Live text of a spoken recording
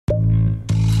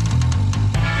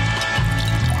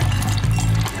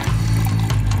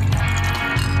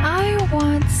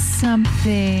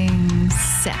something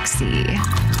sexy.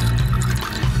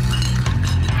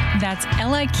 That's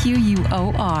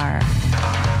Liquor.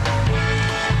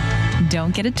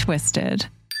 Don't get it twisted.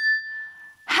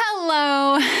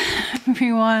 Hello,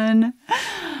 everyone.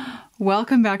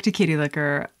 Welcome back to Kitty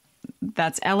Liquor.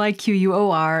 That's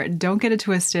Liquor. Don't get it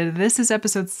twisted. This is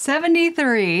episode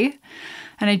 73.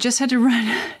 And I just had to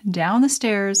run down the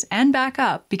stairs and back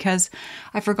up because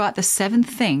I forgot the seventh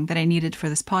thing that I needed for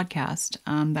this podcast.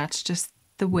 That's just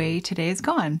the way today is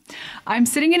gone. I'm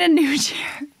sitting in a new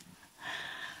chair.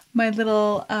 My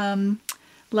little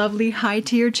lovely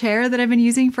high-tier chair that I've been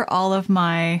using for all of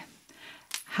my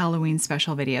Halloween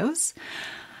special videos.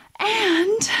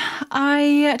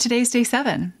 And today's day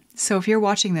 7. So if you're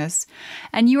watching this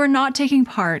and you are not taking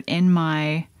part in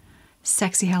my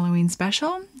sexy Halloween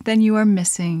special, then you are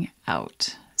missing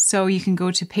out. So you can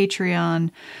go to Patreon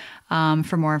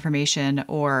for more information,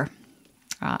 or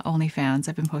OnlyFans.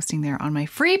 I've been posting there on my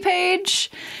free page,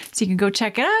 so you can go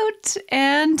check it out.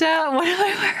 And what am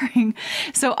I wearing?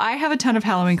 So I have a ton of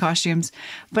Halloween costumes,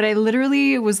 but I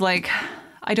literally was like,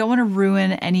 I don't want to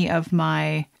ruin any of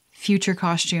my future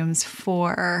costumes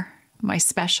for my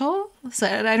special. So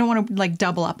I don't want to like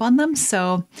double up on them.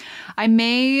 So I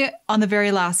may, on the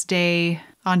very last day,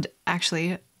 on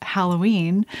actually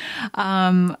Halloween,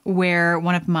 wear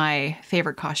one of my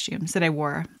favorite costumes that I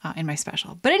wore in my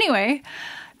special. But anyway,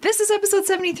 this is episode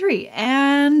 73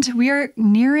 and we are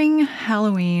nearing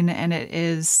Halloween and it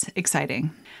is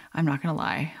exciting. I'm not going to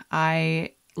lie.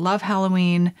 I love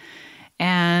Halloween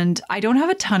and I don't have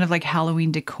a ton of like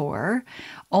Halloween decor,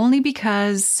 only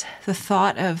because the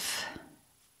thought of,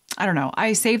 I don't know,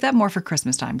 I save that more for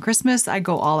Christmas time. Christmas, I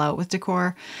go all out with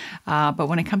decor. But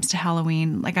when it comes to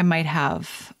Halloween, like I might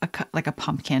have a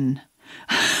pumpkin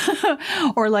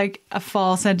or like a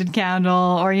fall scented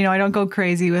candle, or, you know, I don't go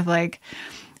crazy with like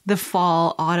the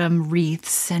fall autumn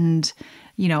wreaths. And,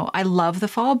 you know, I love the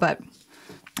fall,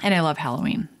 and I love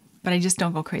Halloween, but I just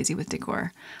don't go crazy with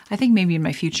decor. I think maybe in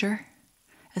my future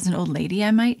as an old lady,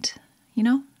 I might, you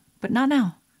know, but not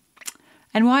now.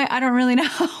 And why? I don't really know.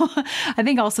 I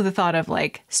think also the thought of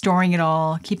like storing it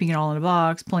all, keeping it all in a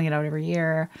box, pulling it out every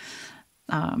year.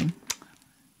 I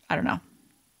don't know.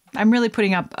 I'm really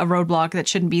putting up a roadblock that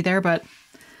shouldn't be there. But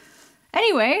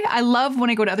anyway, I love when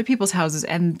I go to other people's houses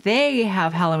and they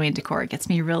have Halloween decor. It gets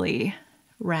me really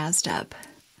razzed up.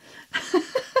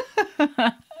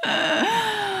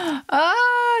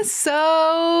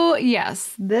 So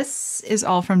yes, this is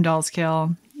all from Dolls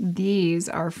Kill. These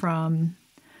are from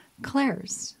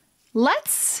Claire's.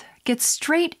 Let's get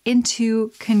straight into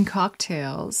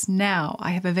concoctails. Now,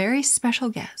 I have a very special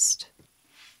guest.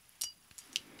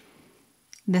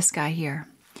 This guy here.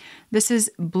 This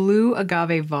is Blue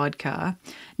Agave Vodka.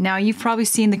 Now, you've probably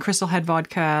seen the Crystal Head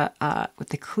vodka with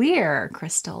the clear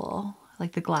crystal,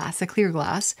 like the glass, the clear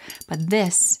glass, but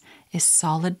this is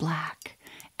solid black.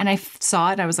 And I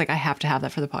saw it, I was like, I have to have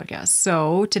that for the podcast.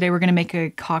 So today we're going to make a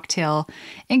cocktail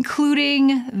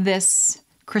including this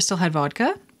Crystal Head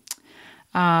vodka,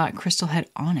 Crystal Head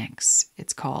Onyx,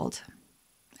 it's called,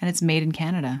 and it's made in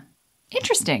Canada.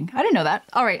 Interesting. I didn't know that.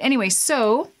 All right. Anyway,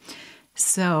 so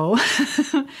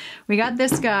we got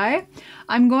this guy.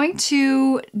 I'm going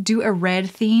to do a red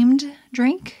themed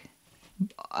drink.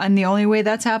 And the only way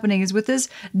that's happening is with this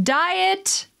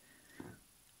Diet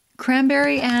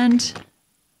cranberry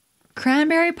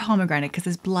pomegranate, because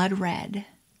it's blood red.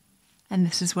 And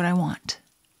this is what I want.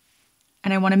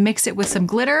 And I want to mix it with some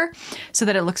glitter so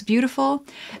that it looks beautiful.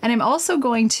 And I'm also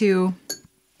going to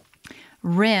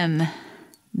rim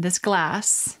this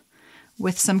glass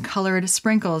with some colored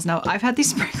sprinkles. Now, I've had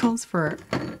these sprinkles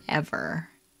forever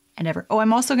and ever. Oh,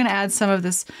 I'm also going to add some of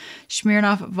this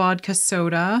Smirnoff vodka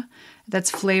soda that's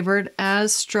flavored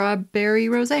as strawberry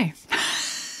rosé.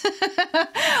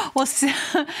 Well,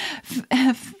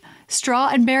 straw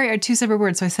and berry are two separate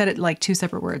words, so I said it like two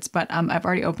separate words, but I've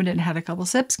already opened it and had a couple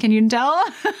sips. Can you tell?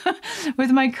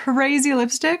 With my crazy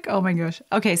lipstick? Oh my gosh.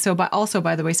 Okay, so by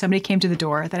the way, somebody came to the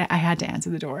door that I had to answer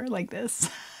the door like this.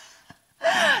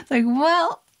 It's like,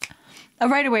 well,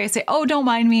 right away I say, oh, don't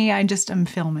mind me. I'm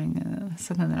filming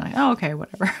something. They're like, oh, okay,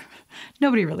 whatever.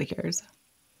 Nobody really cares.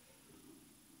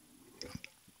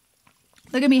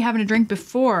 Look at me having a drink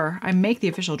before I make the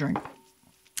official drink.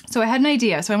 So I had an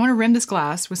idea. So I want to rim this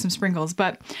glass with some sprinkles,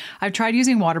 but I've tried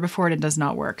using water before and it does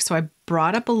not work. So I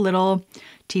brought up a little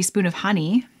teaspoon of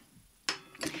honey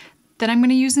that I'm going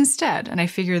to use instead. And I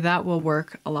figure that will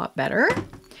work a lot better.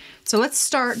 So let's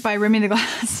start by rimming the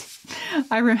glass.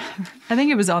 I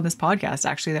think it was on this podcast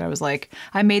actually that I was like,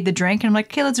 I made the drink and I'm like,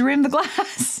 okay, let's rim the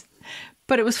glass.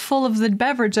 but it was full of the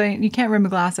beverage. You can't rim a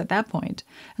glass at that point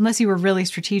unless you were really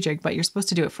strategic, but you're supposed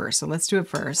to do it first. So let's do it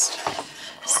first.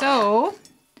 So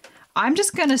I'm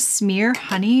just going to smear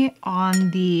honey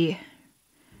on the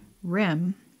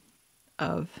rim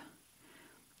of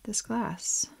this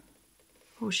glass.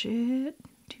 Oh shit,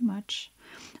 too much.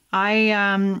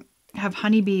 I have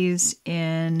honeybees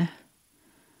in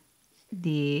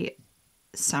the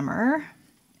summer,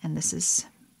 and this is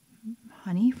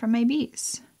honey from my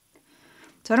bees.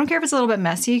 So I don't care if it's a little bit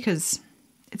messy because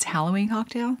it's Halloween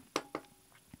cocktail.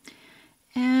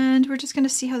 And we're just gonna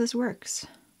see how this works.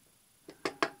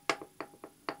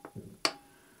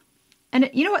 And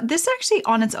you know what? This actually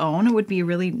on its own would be a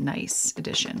really nice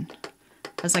addition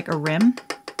as like a rim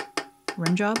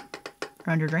job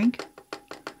around your drink.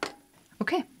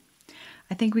 Okay,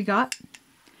 I think we got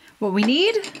what we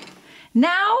need.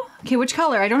 Now, okay, which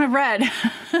color? I don't have red,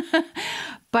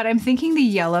 but I'm thinking the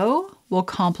yellow will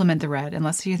complement the red,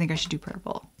 unless you think I should do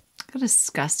purple. Look how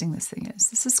disgusting this thing is.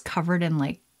 This is covered in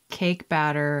like cake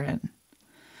batter and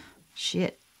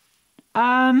shit.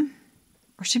 Or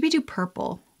should we do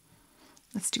purple?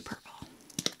 Let's do purple.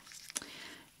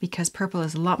 Because purple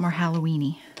is a lot more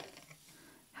Halloweeny.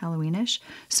 Halloweenish.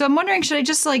 So I'm wondering, should I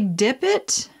just like dip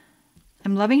it?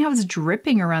 I'm loving how it's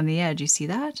dripping around the edge. You see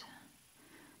that?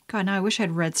 God, now I wish I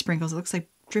had red sprinkles. It looks like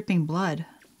dripping blood.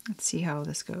 Let's see how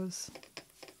this goes.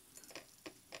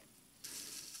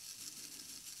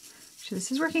 Actually,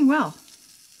 this is working well.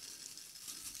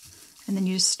 And then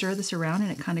you just stir this around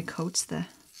and it kind of coats the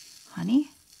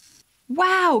honey.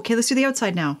 Wow! Okay, let's do the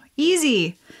outside now.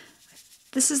 Easy!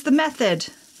 This is the method.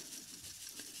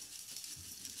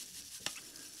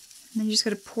 And then you just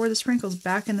gotta pour the sprinkles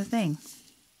back in the thing.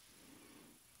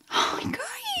 Oh my guys!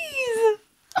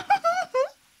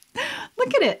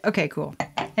 Look at it. Okay, cool.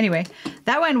 Anyway,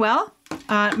 that went well.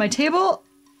 My table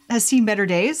has seen better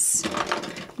days.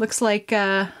 Looks like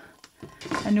a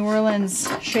New Orleans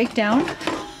shakedown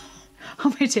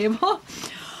on my table.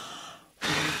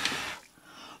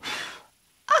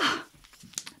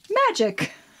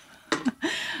 Magic.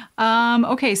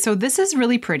 Okay, so this is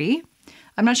really pretty.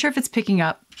 I'm not sure if it's picking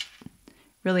up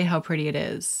really how pretty it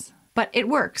is, but it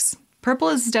works. Purple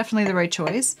is definitely the right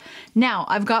choice. Now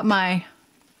I've got my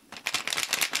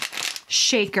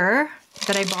shaker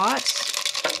that I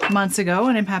bought months ago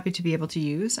and I'm happy to be able to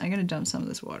use. I'm gonna dump some of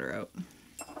this water out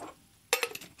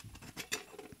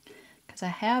because I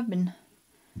have been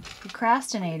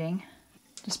procrastinating.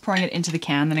 Just pouring it into the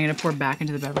can, then I'm gonna pour back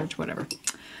into the beverage, whatever.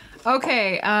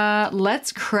 Okay,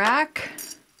 let's crack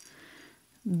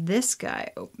this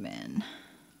guy open.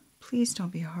 Please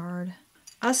don't be hard.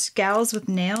 Us gals with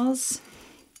nails,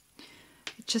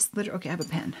 it just literally, okay, I have a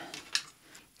pen.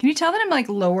 Can you tell that I'm like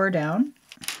lower down?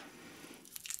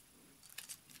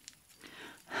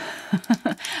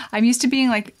 I'm used to being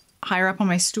like higher up on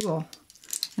my stool.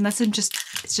 And that's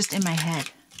it's just in my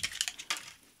head.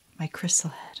 My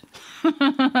crystal head.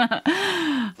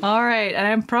 All right, and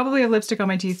I probably have lipstick on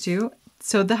my teeth too.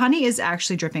 So the honey is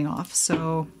actually dripping off.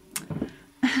 So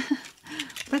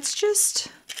let's just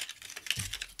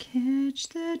catch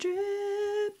the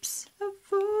drips,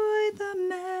 avoid the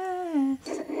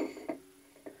mess.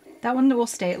 That one will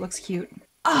stay, it looks cute.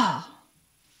 Oh,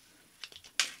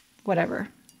 whatever.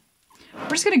 We're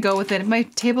just gonna go with it. If my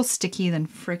table's sticky, then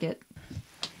frick it.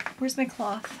 Where's my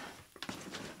cloth?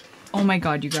 Oh my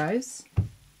God, you guys.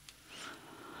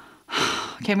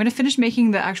 Okay, I'm gonna finish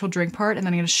making the actual drink part and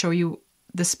then I'm gonna show you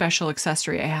the special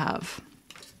accessory I have.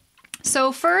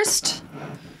 So first,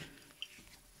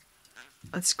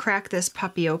 let's crack this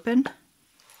puppy open.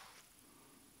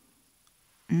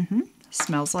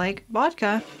 Smells like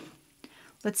vodka.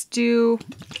 Let's do...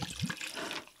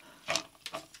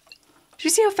 Did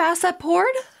you see how fast that poured?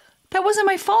 That wasn't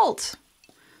my fault.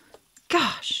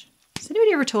 Gosh, has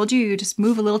anybody ever told you just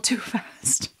move a little too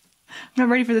fast? I'm not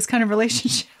ready for this kind of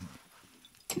relationship.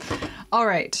 All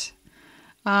right,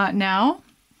 now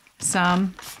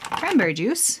some cranberry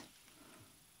juice.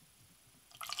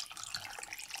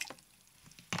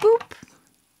 Boop.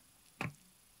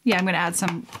 Yeah, I'm gonna add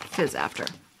some fizz after.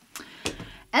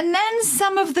 And then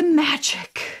some of the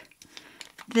magic.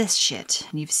 This shit,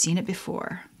 and you've seen it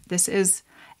before. This is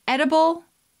edible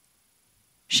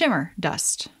shimmer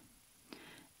dust.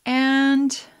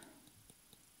 And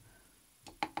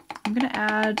I'm gonna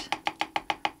add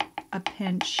a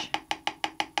pinch-ish.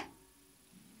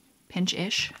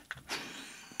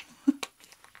 What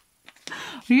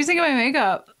do you think of my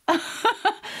makeup?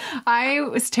 I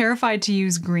was terrified to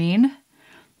use green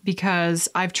because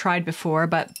I've tried before,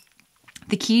 but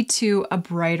the key to a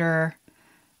brighter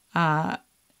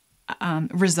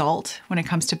result when it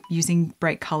comes to using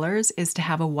bright colors is to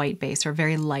have a white base or a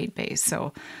very light base.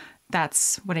 So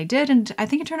that's what I did, and I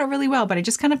think it turned out really well, but I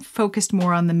just kind of focused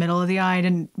more on the middle of the eye,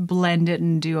 didn't blend it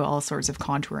and do all sorts of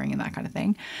contouring and that kind of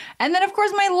thing. And then of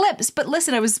course my lips, but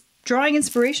listen, I was drawing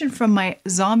inspiration from my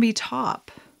zombie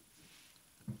top.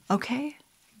 Okay,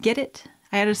 get it?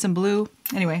 I added some blue.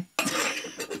 Anyway,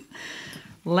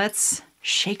 let's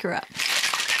shake her up.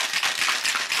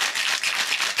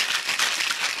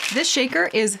 This shaker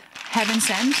is heaven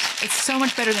sent. It's so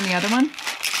much better than the other one.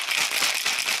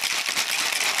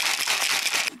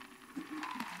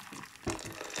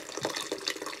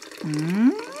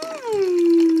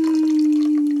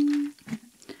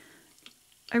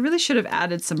 I really should have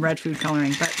added some red food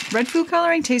coloring, but red food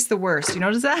coloring tastes the worst. You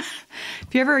notice that?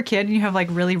 If you're ever a kid and you have like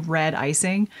really red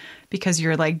icing because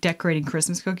you're like decorating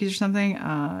Christmas cookies or something,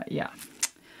 yeah,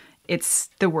 it's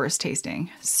the worst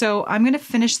tasting. So I'm going to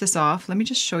finish this off. Let me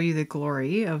just show you the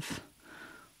glory of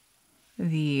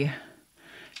the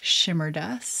shimmer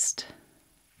dust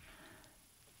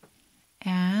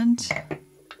and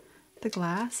the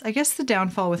glass. I guess the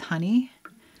downfall with honey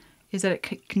is that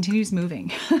it continues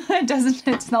moving. It doesn't,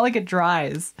 it's not like it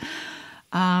dries.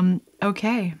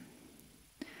 Okay.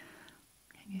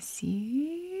 Can you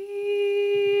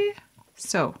see?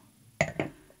 So,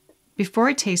 before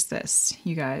I taste this,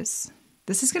 you guys,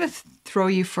 this is gonna throw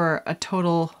you for a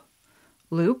total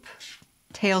loop,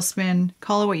 tailspin,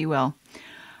 call it what you will.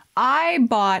 I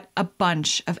bought a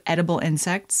bunch of edible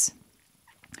insects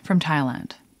from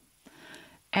Thailand.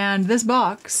 And this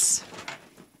box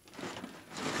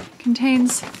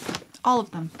contains all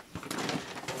of them.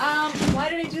 Why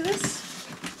did I do this?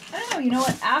 I don't know. You know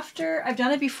what? After I've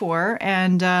done it before,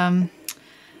 and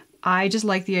I just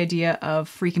like the idea of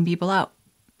freaking people out.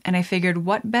 And I figured,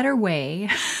 what better way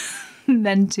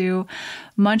than to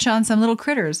munch on some little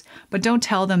critters? But don't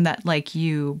tell them that like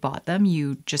you bought them.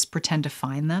 You just pretend to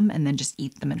find them and then just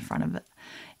eat them in front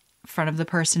of the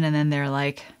person, and then they're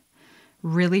like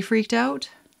really freaked out.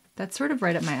 That's sort of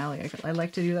right up my alley. I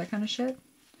like to do that kind of shit.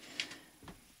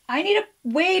 I need a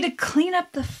way to clean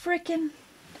up the frickin'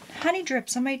 honey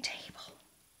drips on my table.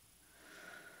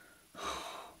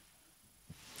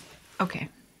 Okay.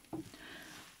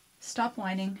 Stop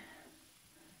whining.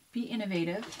 Be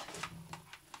innovative.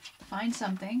 Find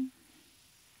something.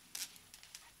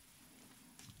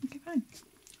 Okay, fine.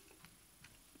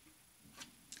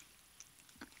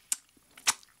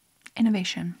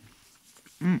 Innovation.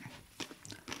 I'm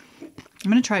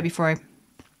gonna try it before I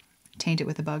taint it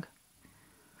with a bug.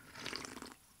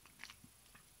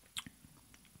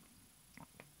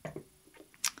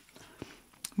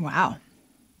 Wow.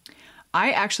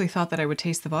 I actually thought that I would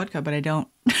taste the vodka, but I don't.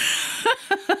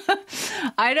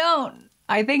 I don't.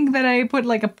 I think that I put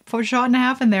like a shot and a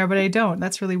half in there, but I don't.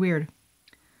 That's really weird.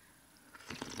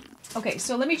 Okay,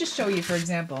 so let me just show you, for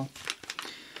example.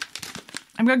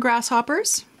 I've got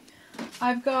grasshoppers.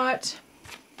 I've got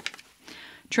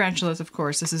tarantulas, of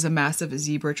course. This is a massive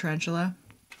zebra tarantula.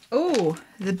 Oh,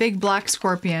 the big black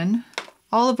scorpion.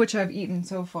 All of which I've eaten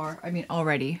so far. I mean,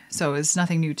 already. So it's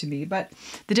nothing new to me. But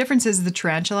the difference is the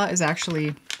tarantula is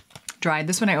actually dried.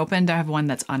 This one I opened. I have one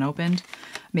that's unopened.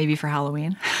 Maybe for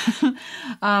Halloween.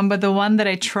 But the one that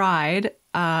I tried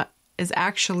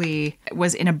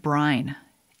was in a brine.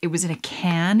 It was in a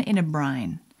can in a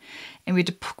brine. And we had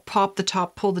to pop the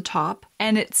top, pull the top.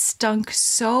 And it stunk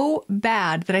so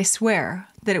bad that I swear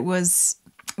that it was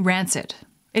rancid.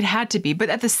 It had to be. But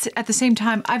at the same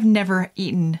time, I've never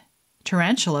eaten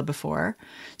tarantula before.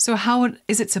 So how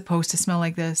is it supposed to smell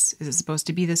like this? Is it supposed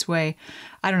to be this way?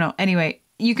 I don't know. Anyway,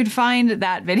 you can find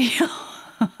that video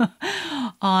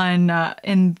on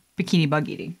in Bikini Bug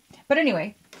Eating. But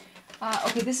anyway,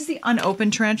 okay, this is the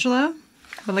unopened tarantula.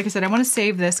 But like I said, I want to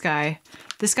save this guy.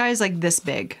 This guy is like this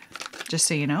big, just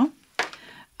so you know.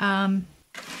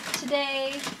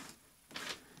 Today,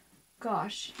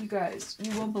 gosh, you guys,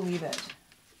 you won't believe it.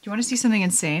 Do you want to see something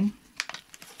insane?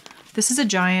 This is a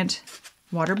giant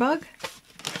water bug.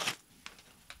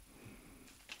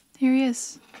 Here he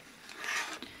is.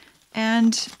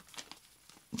 And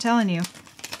I'm telling you,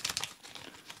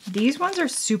 these ones are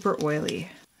super oily.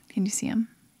 Can you see him?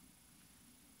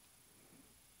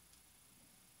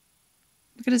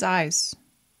 Look at his eyes.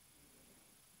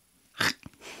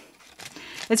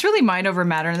 It's really mind over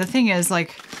matter. And the thing is,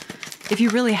 like, if you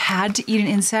really had to eat an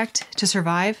insect to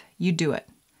survive, you'd do it.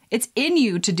 It's in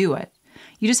you to do it.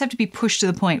 You just have to be pushed to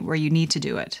the point where you need to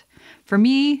do it. For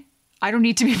me, I don't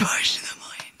need to be pushed to the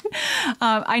point.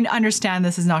 I understand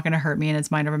this is not going to hurt me and it's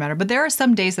mind over matter, but there are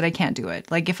some days that I can't do it.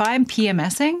 Like if I'm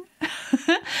PMSing,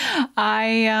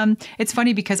 it's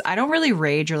funny because I don't really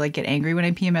rage or like get angry when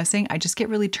I'm PMSing. I just get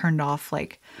really turned off,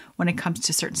 like when it comes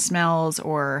to certain smells,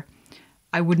 or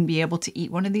I wouldn't be able to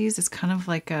eat one of these. It's kind of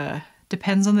like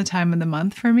depends on the time of the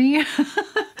month for me.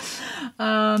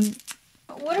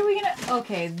 What are we gonna,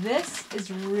 okay, this is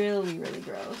really, really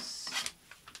gross.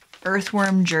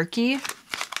 Earthworm jerky.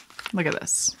 Look at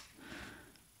this.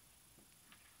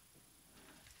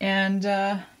 And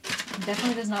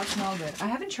definitely does not smell good. I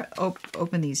haven't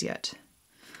opened these yet.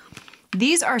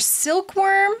 These are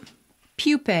silkworm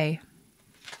pupae.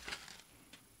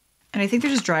 And I think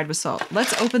they're just dried with salt.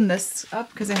 Let's open this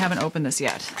up because I haven't opened this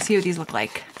yet. See what these look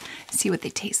like. See what they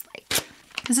taste like.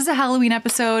 This is a Halloween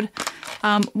episode.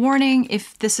 Warning,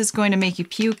 if this is going to make you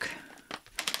puke,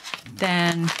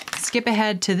 then skip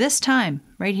ahead to this time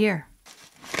right here.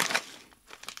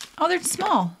 Oh, they're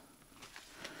small.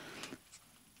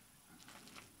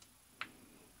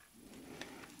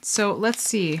 So let's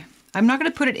see. I'm not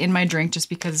going to put it in my drink just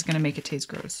because it's going to make it taste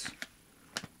gross.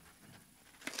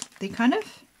 They kind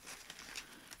of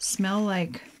smell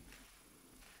like,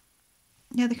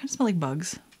 yeah, they kind of smell like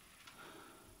bugs.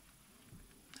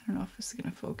 I don't know if this is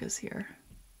going to focus here.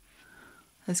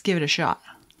 Let's give it a shot.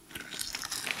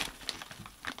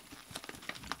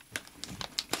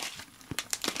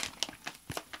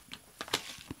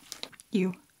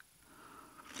 Ew.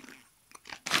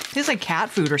 Tastes like cat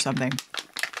food or something.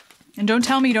 And don't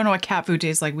tell me you don't know what cat food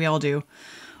tastes like. We all do.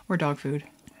 Or dog food.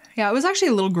 Yeah, it was actually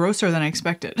a little grosser than I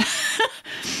expected.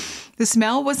 The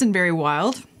smell wasn't very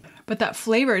wild, but that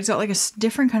flavor, it's got like a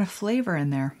different kind of flavor in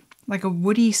there. Like a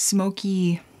woody,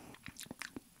 smoky,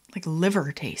 like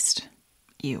liver taste.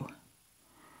 Ew.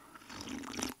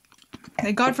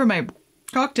 Thank God for my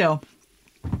cocktail.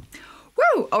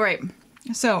 Woo! All right.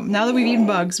 So now that we've eaten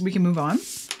bugs, we can move on.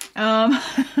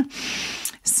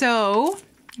 So,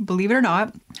 believe it or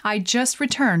not, I just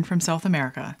returned from South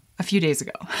America a few days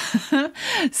ago.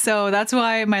 So that's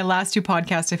why my last two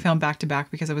podcasts I filmed back to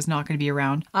back because I was not going to be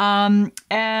around.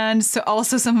 And so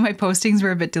also some of my postings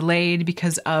were a bit delayed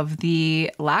because of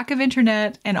the lack of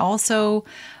internet and also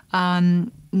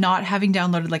not having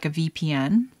downloaded like a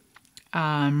VPN.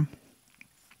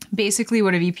 Basically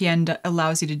what a VPN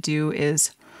allows you to do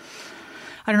is,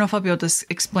 I don't know if I'll be able to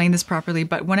explain this properly,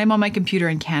 but when I'm on my computer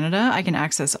in Canada, I can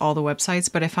access all the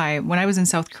websites. But when I was in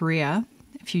South Korea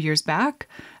a few years back,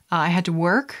 I had to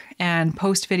work and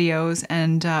post videos,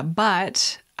 and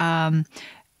but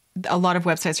a lot of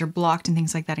websites are blocked and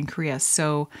things like that in Korea.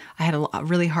 So I had a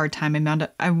really hard time.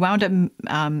 I wound up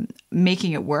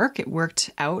making it work. It worked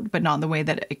out, but not in the way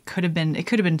that it could have been. It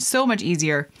could have been so much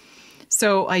easier.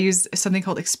 So I use something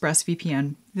called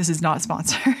ExpressVPN. This is not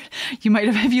sponsored. You might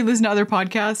have, if you listen to other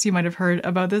podcasts, you might have heard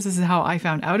about this. This is how I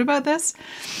found out about this.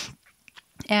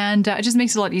 And it just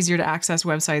makes it a lot easier to access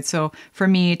websites. So for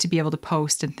me to be able to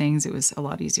post and things, it was a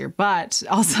lot easier. But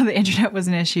also the internet was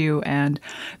an issue. And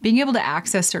being able to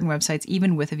access certain websites,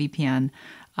 even with a VPN,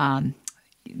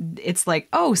 it's like,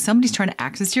 oh, somebody's trying to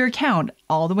access your account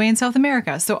all the way in South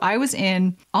America. So I was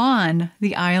on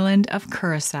the island of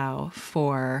Curacao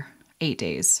for 8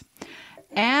 days.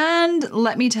 And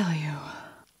let me tell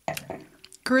you,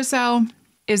 Curacao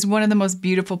is one of the most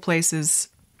beautiful places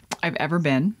I've ever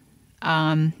been.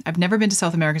 I've never been to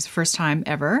South America. It's the first time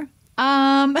ever.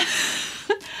 That's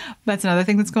another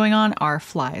thing that's going on. Our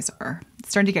flies are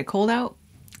starting to get cold out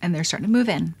and they're starting to move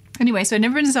in. Anyway, so I've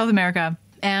never been to South America.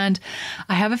 And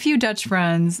I have a few Dutch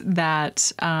friends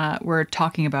that were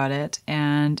talking about it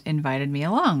and invited me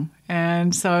along.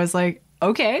 And so I was like,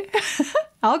 okay,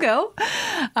 I'll go.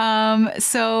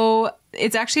 So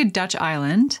it's actually a Dutch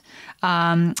island.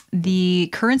 The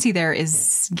currency there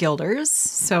is guilders.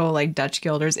 So like Dutch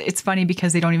guilders. It's funny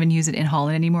because they don't even use it in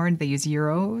Holland anymore. They use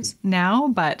euros now.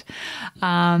 But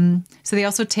so they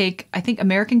also take, I think,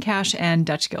 American cash and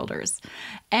Dutch guilders.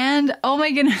 And oh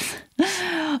my goodness,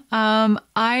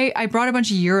 I brought a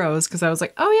bunch of euros because I was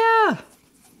like, oh yeah,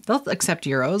 they'll accept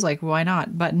euros. Like, why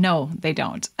not? But no, they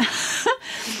don't.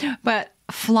 But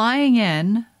flying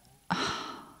in,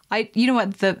 you know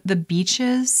what, the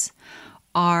beaches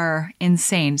are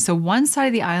insane. So one side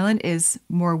of the island is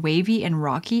more wavy and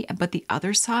rocky, but the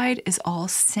other side is all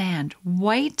sand,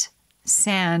 white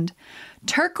sand,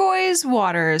 turquoise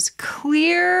waters,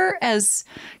 clear as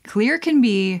clear can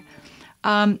be.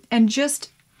 And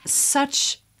just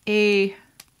such a,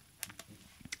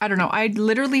 I don't know, I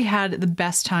literally had the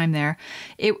best time there.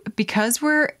 Because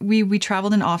we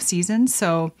traveled in off season,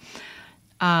 so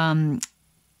kind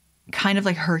of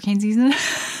like hurricane season.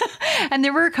 And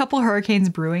there were a couple hurricanes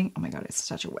brewing. Oh my God, it's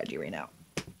such a wedgie right now.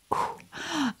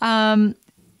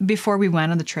 before we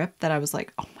went on the trip that I was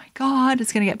like, oh my God,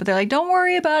 it's going to get, but they're like, don't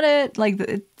worry about it.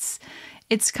 Like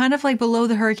it's kind of like below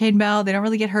the hurricane belt. They don't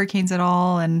really get hurricanes at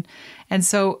all. And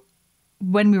so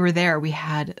when we were there, we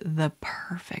had the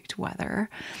perfect weather.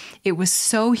 It was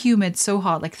so humid, so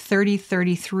hot, like 30,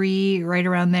 33, right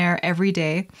around there every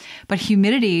day. But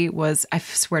humidity was, I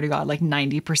swear to God, like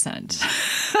 90%.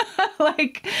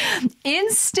 Like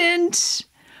instant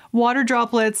water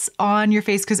droplets on your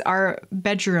face, because our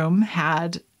bedroom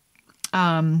had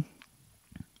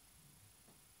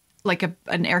like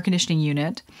an air conditioning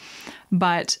unit,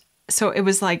 but so it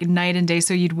was like night and day.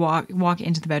 So you'd walk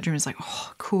into the bedroom. It's like,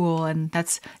 oh, cool. And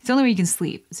it's the only way you can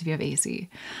sleep is if you have AC.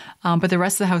 But the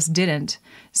rest of the house didn't.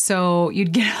 So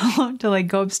you'd get out to like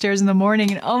go upstairs in the morning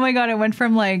and oh my God, it went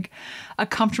from like a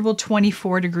comfortable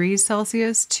 24 degrees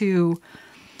Celsius to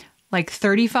like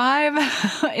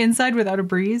 35 inside without a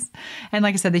breeze. And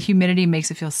like I said, the humidity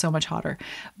makes it feel so much hotter,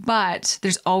 but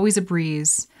there's always a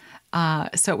breeze.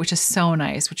 Which is so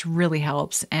nice, which really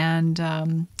helps.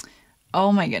 And,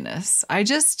 oh my goodness, I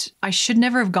should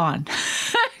never have gone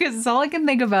because it's all I can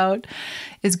think about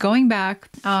is going back.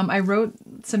 I wrote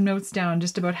some notes down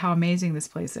just about how amazing this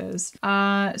place is.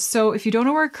 So if you don't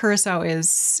know where Curacao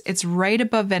is, it's right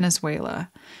above Venezuela.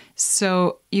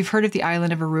 So you've heard of the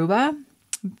island of Aruba.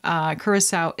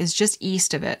 Curacao is just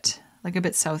east of it, like a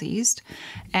bit southeast.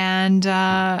 And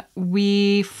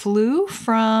we flew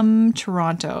from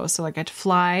Toronto. So like I had to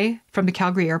fly from the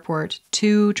Calgary airport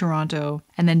to Toronto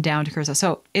and then down to Curacao.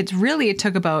 So it was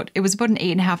about an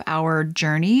 8.5 hour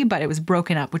journey, but it was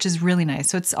broken up, which is really nice.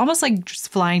 So it's almost like just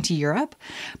flying to Europe.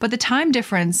 But the time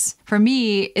difference for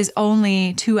me is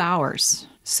only 2 hours.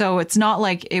 So it's not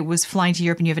like it was flying to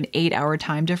Europe and you have an 8-hour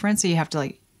time difference. So you have to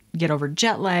like get over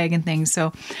jet lag and things.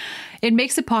 So it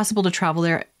makes it possible to travel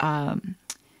there,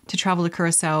 to travel to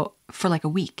Curacao for like a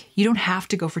week. You don't have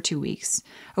to go for 2 weeks.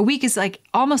 A week is like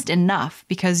almost enough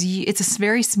because it's a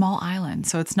very small island.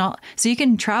 So it's not, so you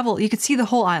can travel, you could see the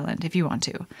whole island if you want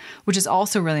to, which is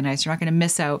also really nice. You're not going to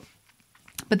miss out.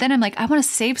 But then I'm like, I want to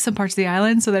save some parts of the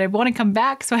island so that I want to come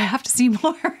back. So I have to see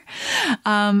more.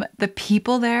 The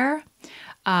people there,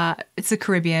 it's the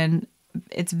Caribbean.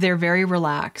 They're very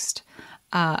relaxed.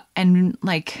 And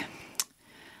like,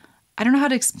 I don't know how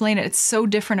to explain it. It's so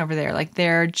different over there. Like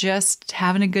they're just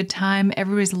having a good time.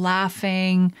 Everybody's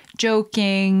laughing,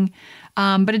 joking.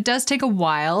 But it does take a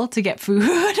while to get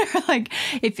food. Like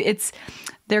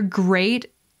they're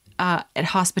great at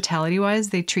hospitality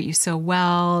wise. They treat you so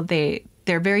well. They're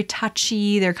very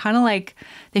touchy. They're kind of like,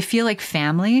 they feel like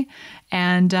family.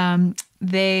 And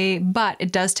but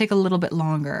it does take a little bit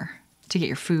longer to get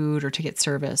your food or to get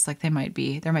service. Like there might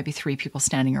be 3 people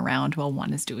standing around while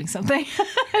one is doing something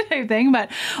type thing, but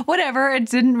whatever. It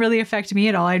didn't really affect me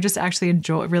at all. I just actually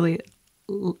really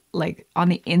like on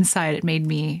the inside, it made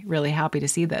me really happy to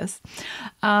see this.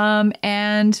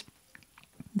 And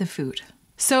the food.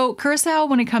 So Curacao,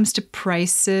 when it comes to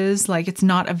prices, like it's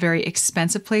not a very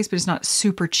expensive place, but it's not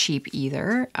super cheap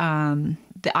either.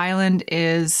 The island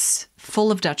is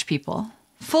full of Dutch people.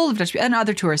 And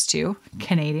other tourists too,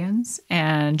 Canadians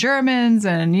and Germans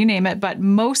and you name it, but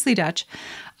mostly Dutch.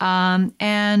 But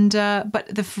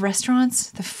the restaurants,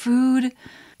 the food,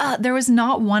 there was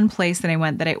not one place that I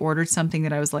went that I ordered something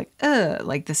that I was like,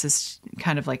 like this is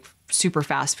kind of like super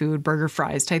fast food, burger,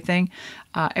 fries type thing.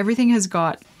 Everything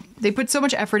they put so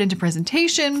much effort into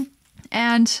presentation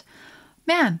and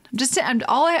man,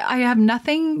 I have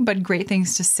nothing but great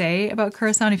things to say about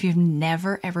Curacao. And if you've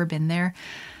never, ever been there,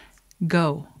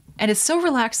 go. And it's so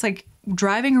relaxed, like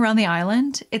driving around the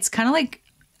island. It's kind of like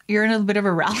you're in a bit of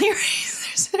a rally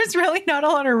race. There's really not a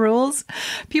lot of rules.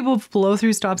 People blow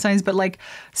through stop signs, but like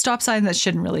stop signs that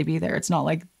shouldn't really be there. It's not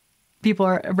like people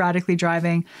are erratically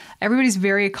driving. Everybody's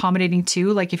very accommodating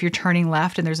too. Like if you're turning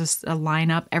left and there's a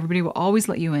lineup, everybody will always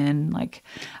let you in. Like,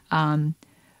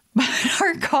 but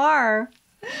our car,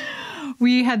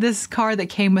 we had this car that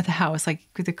came with the house, like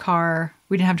the car,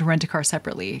 we didn't have to rent a car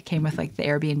separately. It came with like the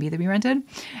Airbnb that we rented.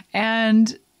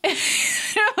 And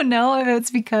I don't know if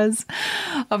it's because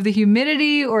of the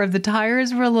humidity or if the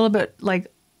tires were a little bit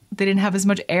like, they didn't have as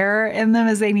much air in them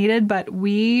as they needed, but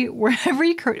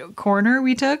every corner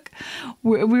we took,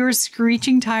 we were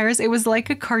screeching tires. It was like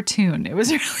a cartoon. It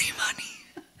was really funny.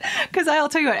 Because I'll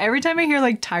tell you what, every time I hear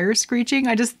like tire screeching,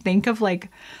 I just think of like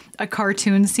a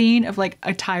cartoon scene of like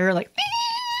a tire, like,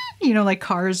 like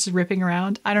cars ripping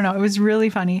around. I don't know. It was really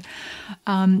funny.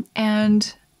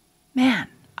 And man,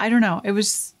 I don't know.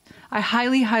 I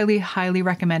highly, highly, highly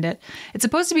recommend it. It's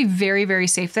supposed to be very, very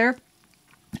safe there.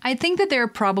 I think that there are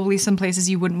probably some places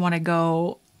you wouldn't want to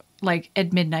go like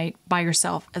at midnight by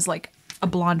yourself as like a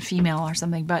blonde female or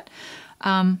something. But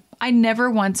I never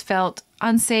once felt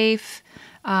unsafe.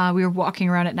 We were walking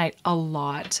around at night a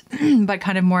lot, but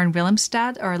kind of more in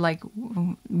Willemstad or like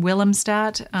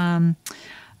Willemstad,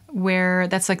 where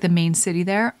that's like the main city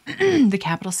there, the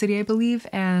capital city, I believe.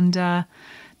 And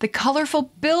the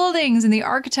colorful buildings and the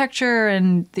architecture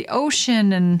and the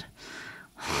ocean and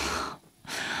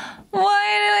why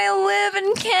do I live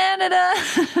in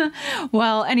Canada?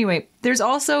 Well, anyway, there's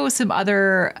also some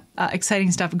other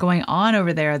exciting stuff going on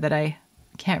over there that I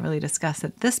can't really discuss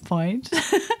at this point.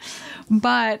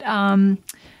 But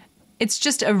it's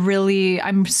just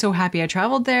I'm so happy I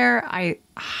traveled there. I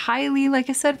highly, like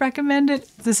I said, recommend it.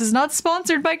 This is not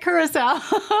sponsored by Curacao.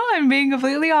 I'm being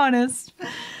completely honest.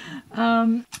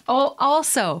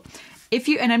 Also,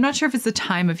 and I'm not sure if it's the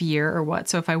time of year or what.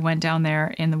 So if I went down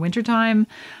there in the wintertime,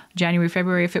 January,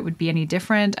 February, if it would be any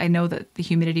different. I know that the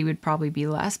humidity would probably be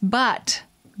less, but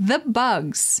the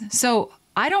bugs. So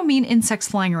I don't mean insects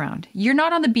flying around. You're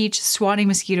not on the beach swatting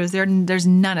mosquitoes. There's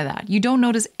none of that. You don't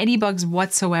notice any bugs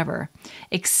whatsoever,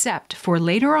 except for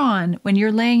later on when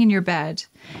you're laying in your bed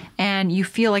and you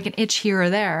feel like an itch here or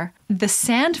there. The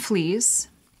sand fleas,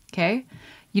 okay?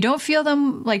 You don't feel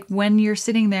them like when you're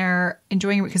sitting there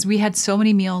enjoying it, because we had so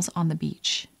many meals on the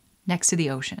beach next to the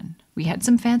ocean. We had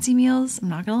some fancy meals, I'm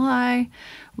not gonna lie.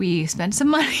 We spent some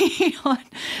money on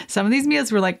some of these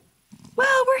meals. We're like,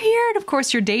 well, we're here. And of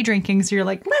course you're day drinking, so you're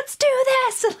like, let's do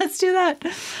this and let's do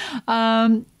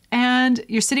that. And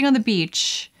you're sitting on the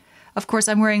beach. Of course,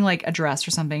 I'm wearing like a dress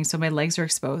or something, so my legs are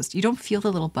exposed. You don't feel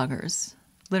the little buggers,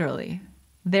 literally.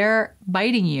 They're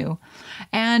biting you.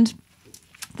 And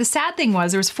the sad thing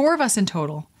was there was 4 of us in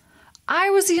total. I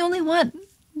was the only one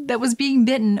that was being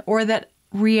bitten or that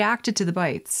reacted to the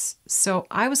bites. So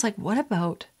I was like, what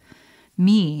about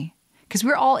me? Because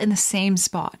we're all in the same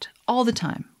spot all the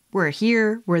time. We're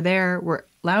here, we're there, we're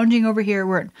lounging over here.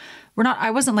 We're not,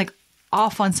 I wasn't like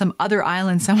off on some other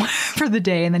island somewhere for the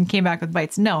day and then came back with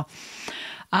bites. No,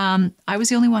 I was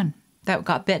the only one that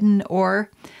got bitten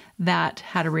or that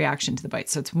had a reaction to the bite.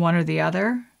 So it's one or the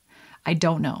other. I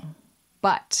don't know,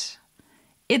 but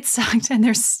it sucked and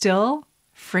they're still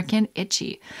freaking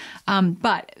itchy.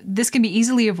 But this can be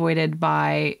easily avoided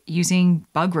by using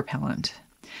bug repellent.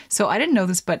 So I didn't know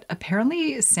this, but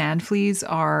apparently sand fleas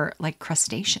are like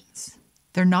crustaceans.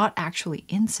 They're not actually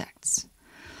insects.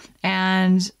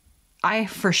 And I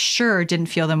for sure didn't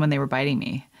feel them when they were biting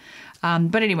me.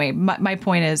 But anyway, my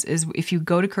point is if you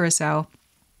go to Curacao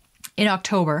in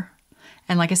October,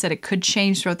 and like I said, it could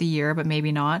change throughout the year, but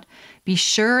maybe not, be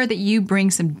sure that you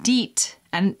bring some DEET.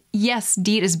 And yes,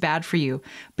 DEET is bad for you.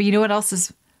 But you know what else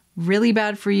is really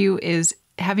bad for you is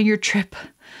having your trip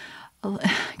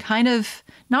kind of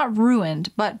not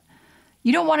ruined, but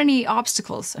you don't want any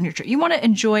obstacles on your trip. You want to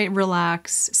enjoy,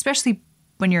 relax, especially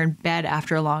when you're in bed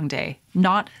after a long day,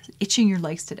 not itching your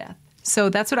legs to death. So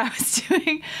that's what I was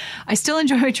doing. I still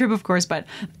enjoy my trip, of course, but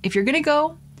if you're going to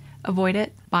go, avoid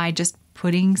it by just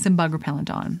putting some bug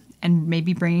repellent on and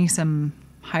maybe bringing some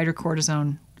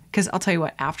hydrocortisone. Because I'll tell you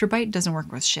what, Afterbite doesn't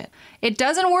work worth shit. It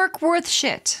doesn't work worth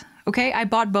shit. Okay, I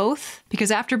bought both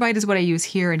because Afterbite is what I use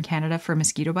here in Canada for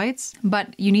mosquito bites.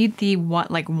 But you need the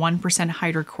 1%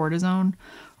 hydrocortisone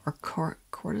or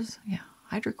cortisone. Yeah,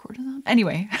 hydrocortisone.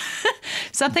 Anyway,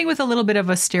 something with a little bit of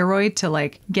a steroid to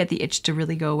like get the itch to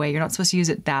really go away. You're not supposed to use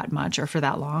it that much or for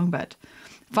that long. But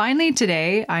finally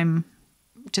today, I'm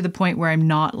to the point where I'm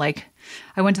not like,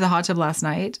 I went to the hot tub last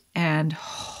night and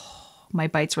my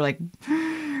bites were like,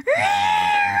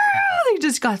 they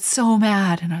just got so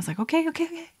mad. And I was like, okay,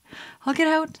 I'll get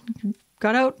out.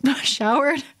 Got out,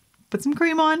 showered, put some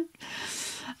cream on.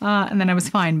 And then I was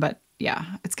fine. But yeah,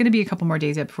 it's going to be a couple more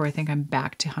days yet before I think I'm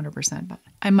back to 100%. But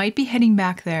I might be heading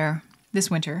back there this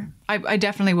winter. I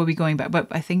definitely will be going back, but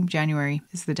I think January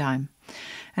is the time.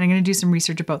 And I'm going to do some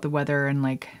research about the weather and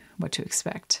like what to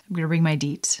expect. I'm going to bring my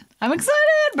DEET. I'm excited,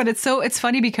 but it's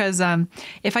funny because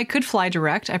if I could fly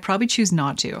direct, I probably choose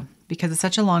not to because it's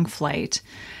such a long flight.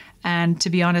 And to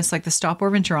be honest, like the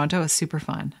stopover in Toronto is super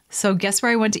fun. So guess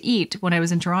where I went to eat when I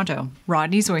was in Toronto?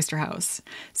 Rodney's Oyster House.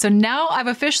 So now I've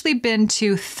officially been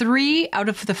to 3 out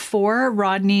of the 4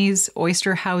 Rodney's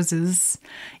Oyster Houses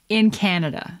in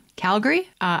Canada. Calgary,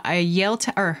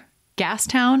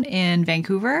 Gastown in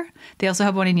Vancouver. They also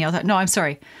have one in Yaletown. No, I'm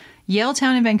sorry.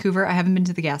 Yaletown in Vancouver. I haven't been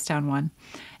to the Gastown one.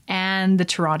 And the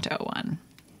Toronto one.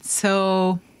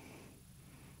 So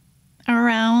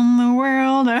around the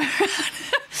world.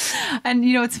 And,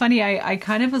 you know, it's funny. I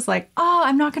kind of was like, oh,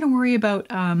 I'm not going to worry about,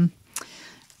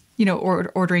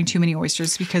 ordering too many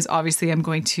oysters because obviously I'm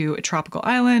going to a tropical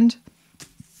island.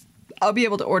 I'll be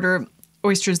able to order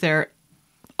oysters there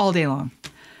all day long.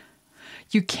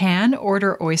 You can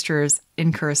order oysters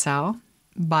in Curacao,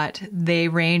 but they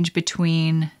range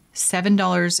between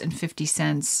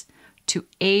 $7.50 to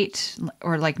 $8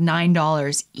 or like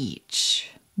 $9 each.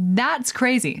 That's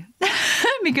crazy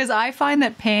because I find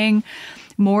that paying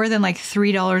more than like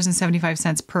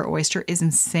 $3.75 per oyster is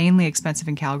insanely expensive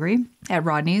in Calgary at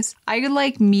Rodney's. I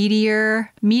like meatier,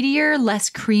 less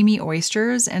creamy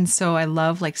oysters. And so I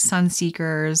love like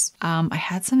Sunseekers. I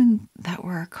had some that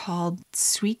were called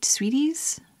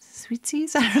Sweetsies.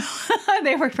 I don't know.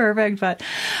 They were perfect, but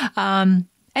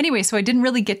anyway, so I didn't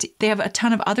really get to, they have a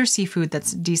ton of other seafood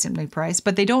that's decently priced,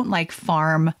 but they don't like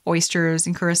farm oysters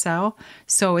in Curacao.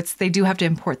 So they do have to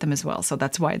import them as well. So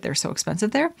that's why they're so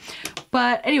expensive there.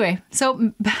 But anyway,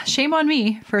 so shame on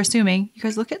me for assuming. You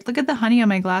guys look at the honey on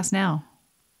my glass now.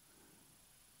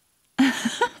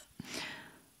 This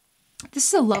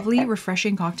is a lovely,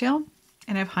 refreshing cocktail,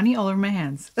 and I have honey all over my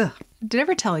hands. Ugh. Did I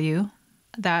ever tell you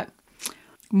that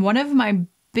one of my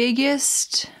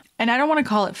biggest, and I don't want to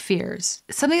call it fears,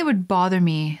 something that would bother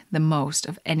me the most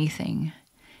of anything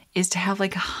is to have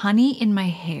like honey in my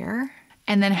hair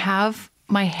and then have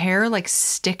my hair like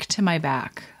stick to my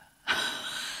back.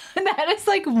 And that is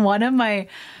like one of my,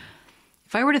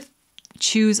 if I were to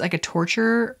choose like a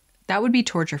torture, that would be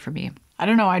torture for me. I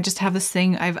don't know. I just have this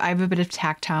thing. I have a bit of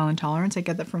tactile intolerance. I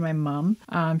get that from my mom.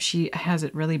 She has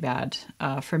it really bad.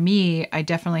 For me, I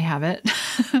definitely have it.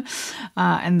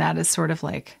 And that is sort of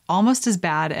like almost as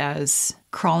bad as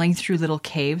crawling through little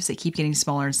caves that keep getting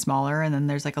smaller and smaller. And then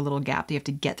there's like a little gap that you have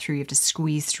to get through. You have to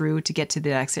squeeze through to get to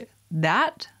the exit.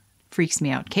 That freaks me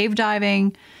out. Cave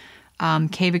diving,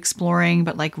 cave exploring,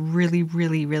 but like really,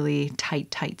 really, really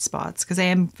tight spots. Because I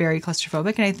am very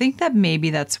claustrophobic. And I think that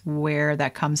maybe that's where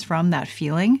that comes from, that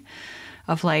feeling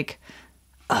of like,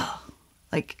 oh,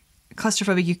 like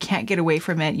claustrophobic, you can't get away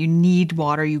from it. You need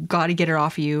water. You got to get it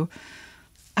off of you.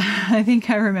 I think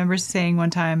I remember saying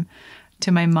one time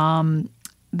to my mom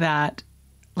that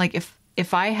like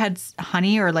if I had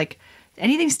honey or like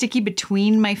anything sticky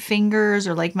between my fingers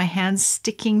or like my hands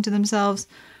sticking to themselves,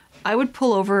 I would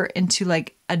pull over into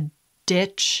like a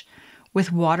ditch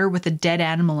with water with a dead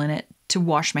animal in it to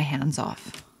wash my hands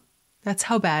off. That's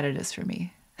how bad it is for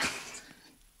me.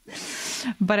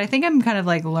 But I think I'm kind of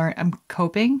like I'm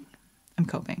coping.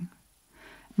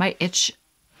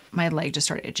 My leg just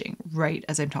started itching right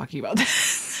as I'm talking about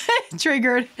this. It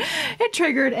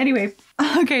triggered. Anyway,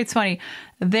 okay, it's funny.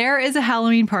 There is a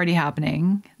Halloween party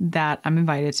happening that I'm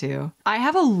invited to. I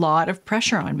have a lot of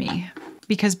pressure on me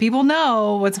because people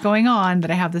know what's going on,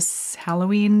 that I have this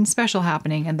Halloween special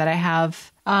happening and that I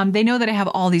have, they know that I have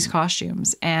all these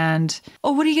costumes and,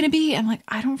 oh, what are you going to be? I'm like,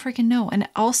 I don't freaking know. And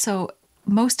also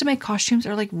most of my costumes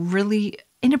are like really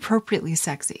inappropriately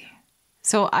sexy.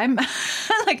 So I'm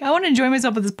like, I want to enjoy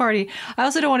myself at this party. I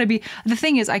also don't want to be, the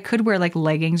thing is I could wear like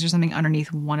leggings or something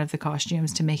underneath one of the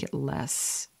costumes to make it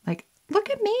less like,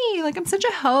 look at me. Like I'm such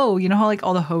a hoe. You know how like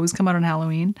all the hoes come out on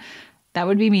Halloween? That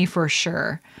would be me for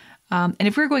sure. And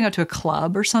if we were going out to a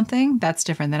club or something, that's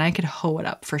different. Then I could hoe it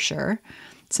up for sure.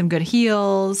 Some good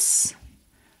heels.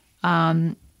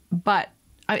 But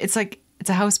it's like, it's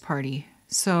a house party.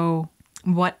 So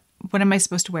what am I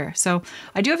supposed to wear? So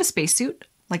I do have a spacesuit,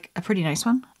 like a pretty nice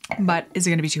one, but is it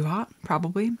going to be too hot?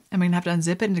 Probably. Am I going to have to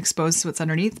unzip it and expose what's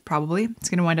underneath? Probably. It's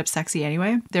going to wind up sexy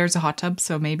anyway. There's a hot tub,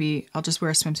 so maybe I'll just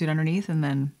wear a swimsuit underneath and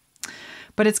then,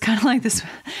 but it's kind of like this,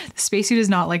 the spacesuit is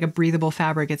not like a breathable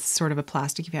fabric. It's sort of a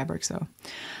plasticky fabric. So,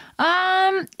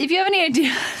 if you have any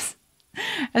ideas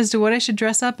as to what I should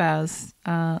dress up as,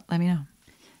 let me know.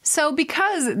 So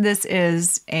because this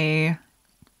is a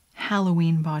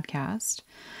Halloween podcast,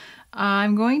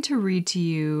 I'm going to read to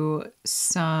you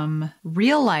some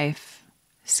real life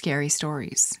scary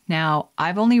stories. Now,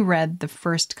 I've only read the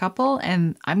first couple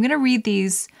and I'm going to read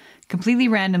these completely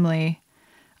randomly.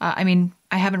 I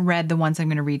haven't read the ones I'm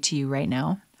going to read to you right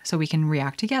now, so we can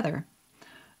react together.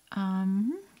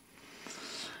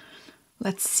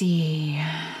 Let's see.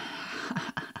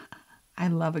 I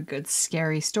love a good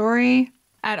scary story.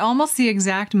 At almost the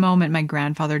exact moment my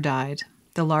grandfather died,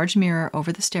 the large mirror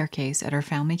over the staircase at our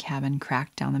family cabin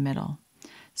cracked down the middle.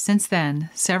 Since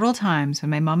then, several times when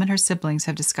my mom and her siblings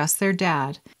have discussed their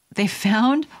dad, they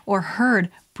found or heard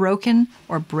broken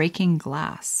or breaking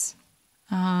glass.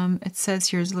 It says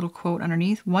here's a little quote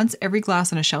underneath. Once every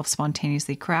glass on a shelf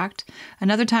spontaneously cracked.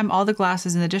 Another time all the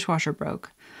glasses in the dishwasher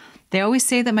broke. They always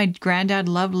say that my granddad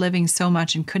loved living so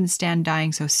much and couldn't stand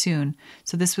dying so soon.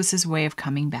 So this was his way of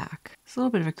coming back. It's a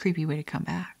little bit of a creepy way to come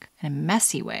back. In a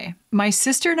messy way. My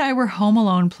sister and I were home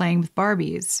alone playing with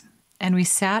Barbies, and we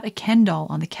sat a Ken doll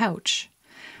on the couch.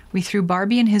 We threw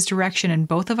Barbie in his direction and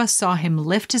both of us saw him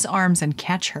lift his arms and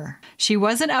catch her. She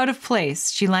wasn't out of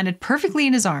place. She landed perfectly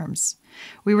in his arms.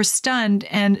 We were stunned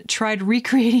and tried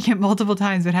recreating it multiple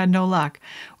times but had no luck.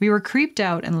 We were creeped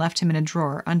out and left him in a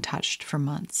drawer untouched for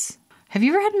months. Have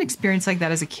you ever had an experience like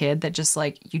that as a kid that just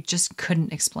like, you just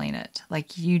couldn't explain it?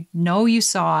 Like, you know, you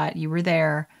saw it, you were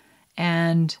there,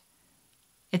 and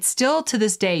it's still to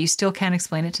this day, you still can't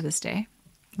explain it to this day.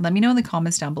 Let me know in the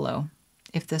comments down below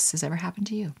if this has ever happened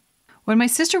to you. When my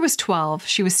sister was 12,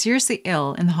 she was seriously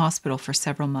ill in the hospital for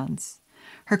several months.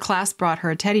 Her class brought her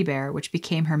a teddy bear, which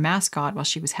became her mascot while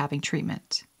she was having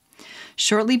treatment.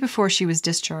 Shortly before she was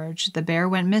discharged, the bear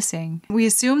went missing. We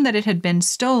assumed that it had been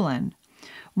stolen.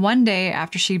 One day,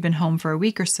 after she'd been home for a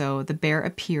week or so, the bear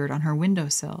appeared on her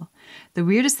windowsill. The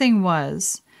weirdest thing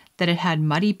was that it had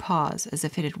muddy paws as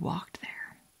if it had walked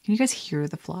there. Can you guys hear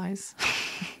the flies?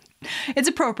 It's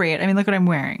appropriate. I mean, look what I'm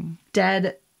wearing.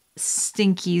 Dead,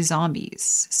 stinky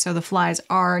zombies. So the flies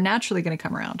are naturally going to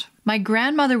come around. My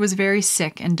grandmother was very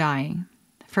sick and dying.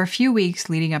 For a few weeks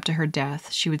leading up to her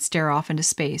death, she would stare off into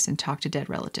space and talk to dead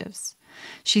relatives.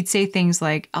 She'd say things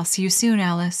like, "I'll see you soon,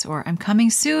 Alice," or "I'm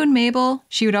coming soon, Mabel."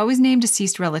 She would always name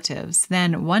deceased relatives.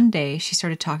 Then one day she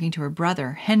started talking to her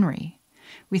brother, Henry.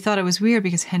 We thought it was weird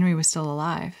because Henry was still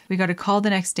alive. We got a call the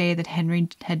next day that Henry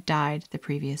had died the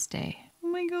previous day. Oh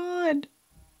my God.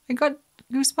 I got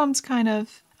goosebumps kind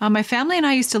of. My family and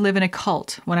I used to live in a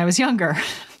cult when I was younger.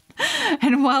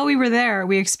 And while we were there,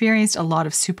 we experienced a lot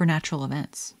of supernatural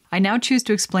events. I now choose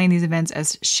to explain these events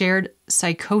as shared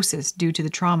psychosis due to the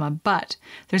trauma, but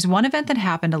there's one event that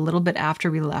happened a little bit after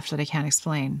we left that I can't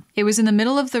explain. It was in the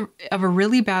middle of a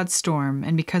really bad storm,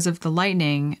 and because of the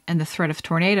lightning and the threat of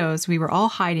tornadoes, we were all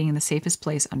hiding in the safest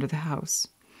place under the house.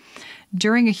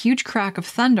 During a huge crack of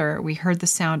thunder, we heard the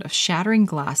sound of shattering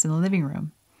glass in the living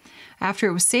room. After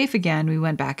it was safe again, we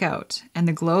went back out, and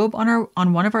the globe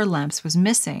on one of our lamps was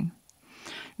missing.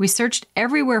 We searched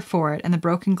everywhere for it and the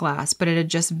broken glass, but it had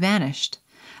just vanished.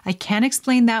 I can't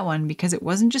explain that one because it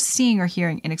wasn't just seeing or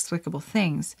hearing inexplicable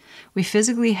things. We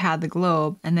physically had the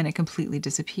globe and then it completely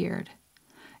disappeared.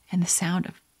 And the sound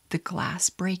of the glass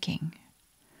breaking.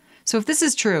 So if this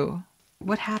is true,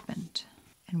 what happened?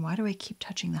 And why do I keep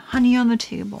touching the honey on the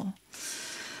table?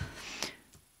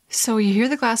 So you hear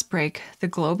the glass break, the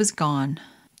globe is gone.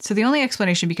 So the only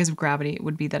explanation because of gravity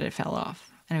would be that it fell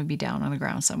off and it would be down on the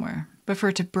ground somewhere. But for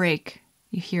it to break,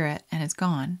 you hear it and it's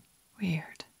gone.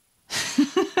 Weird.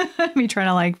 Me trying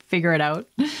to like figure it out.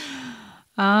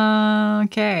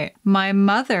 Okay. My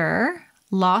mother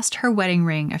lost her wedding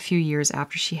ring a few years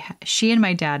after she and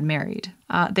my dad married.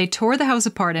 They tore the house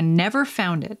apart and never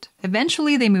found it.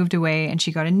 Eventually they moved away and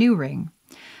she got a new ring.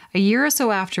 A year or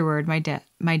so afterward,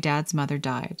 my dad's mother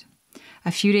died.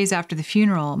 A few days after the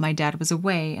funeral, my dad was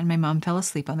away and my mom fell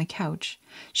asleep on the couch.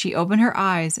 She opened her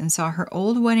eyes and saw her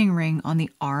old wedding ring on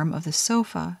the arm of the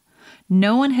sofa.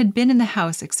 No one had been in the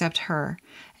house except her,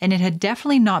 and it had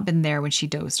definitely not been there when she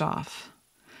dozed off.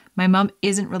 My mom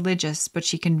isn't religious, but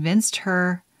she convinced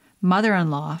her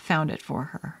mother-in-law found it for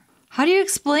her. How do you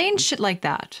explain shit like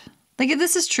that? Like, if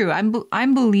this is true,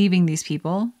 I'm believing these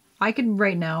people. I could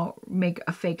right now make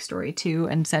a fake story too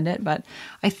and send it, but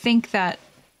I think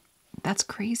that's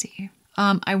crazy.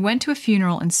 I went to a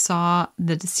funeral and saw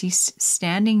the deceased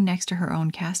standing next to her own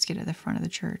casket at the front of the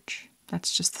church.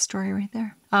 That's just the story right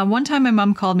there. One time my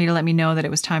mom called me to let me know that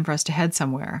it was time for us to head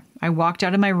somewhere. I walked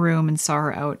out of my room and saw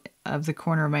her out of the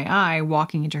corner of my eye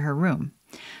walking into her room.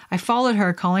 I followed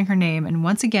her, calling her name, and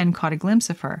once again caught a glimpse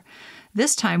of her,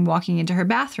 this time walking into her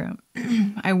bathroom.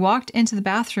 I walked into the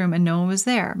bathroom and no one was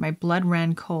there. My blood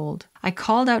ran cold. I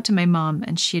called out to my mom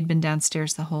and she had been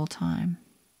downstairs the whole time.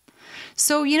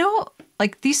 So, you know,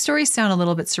 like these stories sound a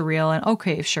little bit surreal and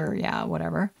okay, sure, yeah,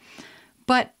 whatever.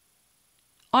 But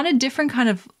on a different kind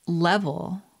of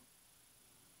level,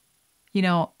 you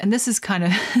know, and this is kind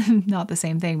of not the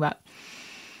same thing, but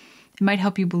it might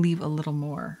help you believe a little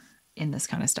more in this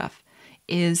kind of stuff,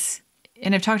 is,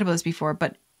 and I've talked about this before,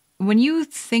 but when you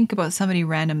think about somebody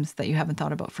random that you haven't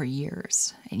thought about for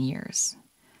years and years,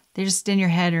 they're just in your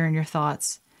head or in your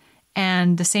thoughts,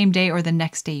 and the same day or the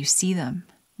next day you see them.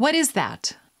 What is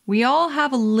that? We all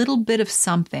have a little bit of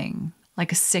something,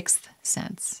 like a sixth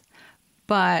sense,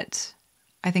 but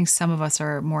I think some of us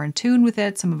are more in tune with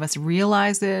it. Some of us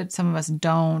realize it. Some of us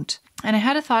don't. And I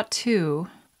had a thought too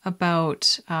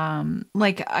about,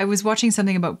 like I was watching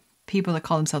something about people that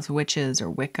call themselves witches or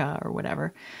Wicca or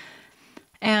whatever.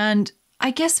 And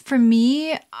I guess for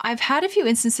me, I've had a few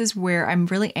instances where I'm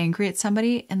really angry at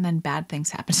somebody and then bad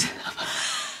things happen to them.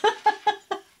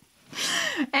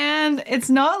 And it's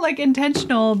not like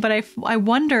intentional, but I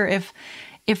wonder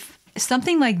if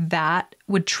something like that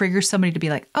would trigger somebody to be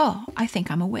like, oh, I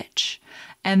think I'm a witch.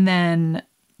 And then,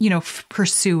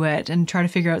 pursue it and try to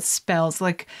figure out spells.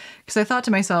 Like, because I thought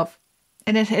to myself,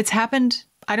 and it's happened,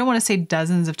 I don't want to say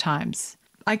dozens of times.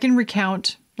 I can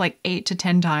recount like 8 to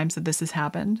 10 times that this has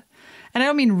happened. And I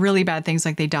don't mean really bad things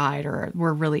like they died or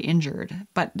were really injured,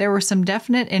 but there were some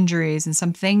definite injuries and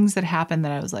some things that happened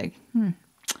that I was like,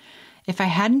 if I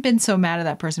hadn't been so mad at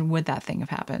that person, would that thing have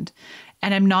happened?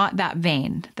 And I'm not that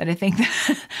vain that I think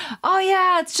that, oh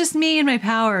yeah, it's just me and my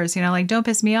powers, like don't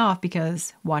piss me off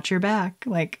because watch your back.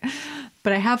 Like,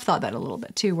 but I have thought that a little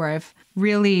bit too, where I've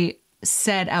really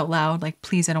said out loud, like,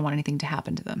 please, I don't want anything to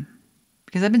happen to them.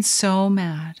 Because I've been so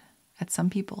mad at some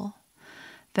people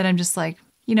that I'm just like,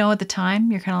 at the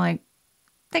time you're kind of like,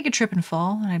 they could trip and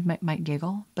fall and I might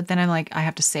giggle. But then I'm like, I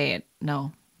have to say it.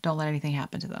 No, don't let anything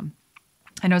happen to them.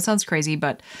 I know it sounds crazy,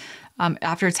 but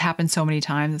after it's happened so many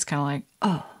times, it's kind of like,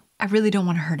 oh, I really don't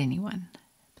want to hurt anyone.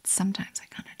 But sometimes I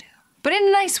kind of do. But in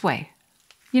a nice way.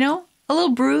 A little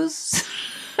bruise.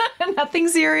 Nothing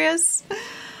serious.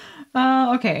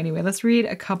 Okay, anyway, let's read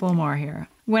a couple more here.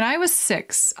 When I was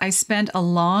 6, I spent a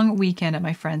long weekend at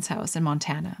my friend's house in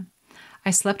Montana. I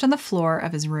slept on the floor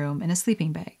of his room in a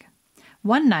sleeping bag.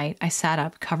 One night, I sat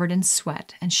up covered in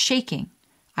sweat and shaking.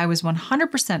 I was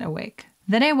 100% awake.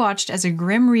 Then I watched as a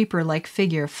Grim Reaper-like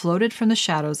figure floated from the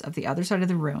shadows of the other side of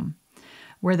the room,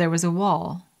 where there was a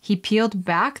wall. He peeled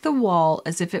back the wall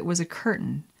as if it was a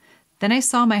curtain. Then I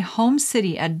saw my home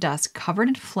city at dusk covered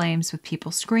in flames with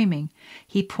people screaming.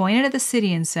 He pointed at the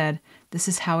city and said, "This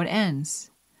is how it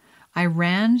ends." I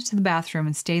ran to the bathroom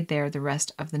and stayed there the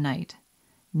rest of the night.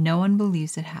 No one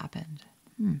believes it happened.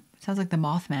 Sounds like the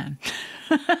Mothman.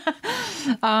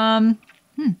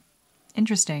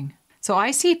 Interesting. So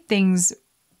I see things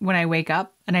when I wake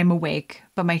up and I'm awake,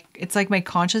 but it's like my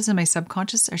conscious and my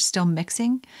subconscious are still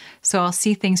mixing. So I'll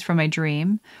see things from my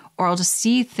dream, or I'll just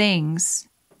see things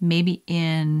maybe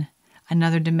in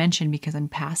another dimension because I'm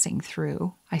passing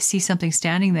through. I see something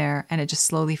standing there and it just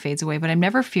slowly fades away, but I'm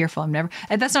never fearful. And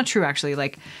that's not true actually.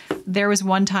 Like there was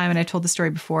one time, and I told the story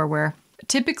before, where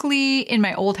typically in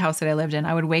my old house that I lived in,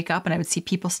 I would wake up and I would see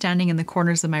people standing in the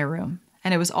corners of my room.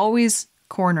 And it was always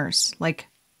corners, like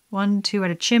 1, 2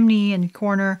 at a chimney and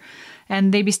corner,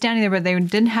 and they'd be standing there, but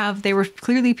they were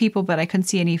clearly people, but I couldn't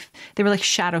see any, they were like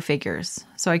shadow figures.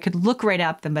 So I could look right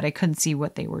at them, but I couldn't see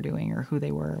what they were doing or who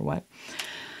they were or what.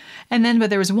 But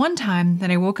there was one time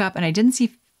that I woke up and I didn't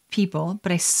see people,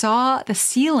 but I saw the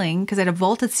ceiling, because I had a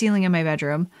vaulted ceiling in my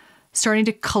bedroom, starting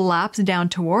to collapse down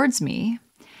towards me.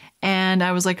 And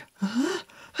I was like,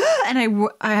 and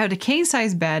I had a king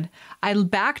size bed. I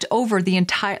backed over the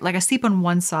entire, like I sleep on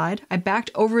one side. I backed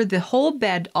over the whole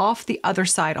bed off the other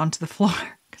side onto the floor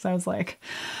because I was like,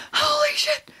 holy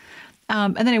shit.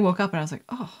 And then I woke up and I was like,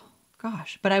 oh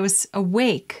gosh, but I was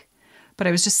awake, but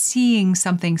I was just seeing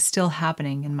something still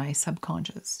happening in my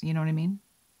subconscious. You know what I mean?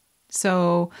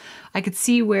 So I could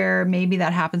see where maybe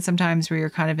that happens sometimes, where you're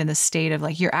kind of in the state of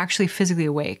like, you're actually physically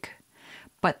awake,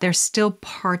 but there's still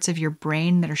parts of your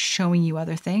brain that are showing you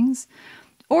other things.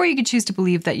 Or you could choose to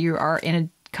believe that you are in a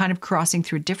kind of crossing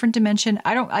through a different dimension.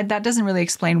 That doesn't really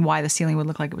explain why the ceiling would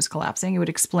look like it was collapsing. It would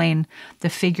explain the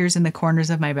figures in the corners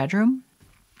of my bedroom.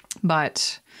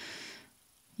 But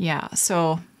yeah,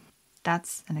 so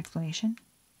that's an explanation,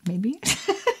 maybe.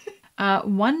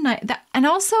 One night, and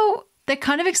also that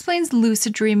kind of explains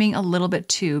lucid dreaming a little bit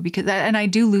too, because and I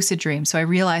do lucid dream, so I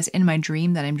realize in my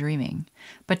dream that I'm dreaming.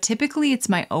 But typically it's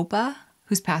my Opa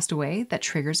who's passed away that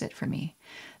triggers it for me.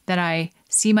 That I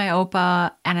see my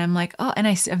Opa and I'm like, oh, and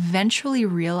I eventually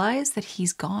realize that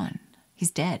he's gone. He's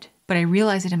dead. But I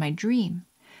realize it in my dream.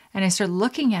 And I start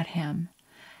looking at him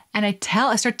and I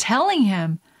start telling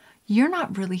him, you're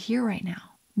not really here right now.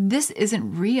 This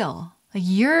isn't real. Like,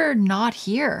 you're not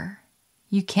here.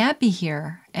 You can't be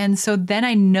here. And so then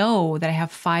I know that I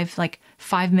have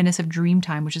 5 minutes of dream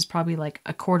time, which is probably like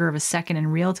a quarter of a second in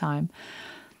real time,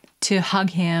 to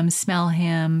hug him, smell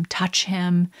him, touch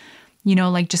him,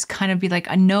 like just kind of be like,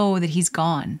 I know that he's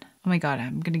gone. Oh my God,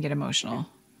 I'm going to get emotional.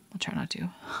 I'll try not to.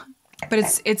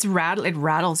 But it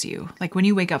rattles you. Like when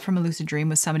you wake up from a lucid dream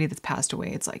with somebody that's passed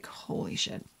away, it's like, holy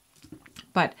shit.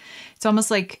 But it's almost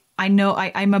like I know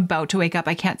I'm about to wake up.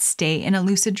 I can't stay in a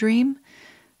lucid dream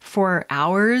for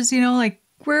hours, like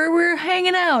we're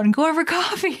hanging out and going for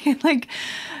coffee. Like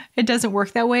it doesn't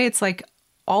work that way. It's like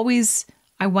always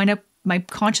I wind up, my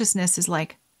consciousness is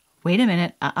like, wait a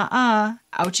minute,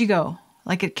 out you go.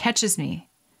 Like it catches me.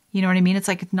 You know what I mean? It's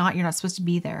like you're not supposed to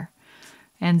be there.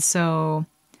 And so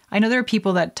I know there are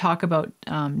people that talk about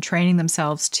training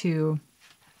themselves to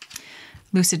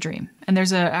lucid dream. And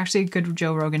there's actually a good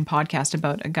Joe Rogan podcast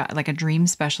about a guy, like a dream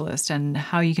specialist, and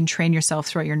how you can train yourself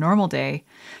throughout your normal day,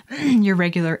 your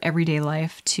regular everyday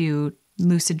life, to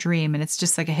lucid dream. And it's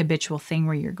just like a habitual thing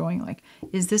where you're going like,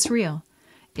 is this real?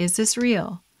 Is this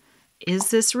real?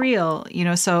 Is this real? You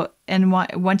know, so, and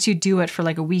once you do it for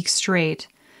like a week straight,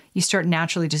 you start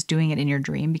naturally just doing it in your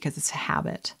dream because it's a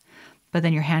habit. But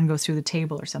then your hand goes through the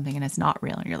table or something and it's not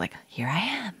real. And you're like, here I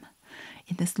am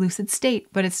in this lucid state.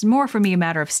 But it's more for me a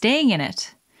matter of staying in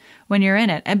it when you're in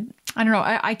it. And I don't know,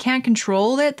 I can't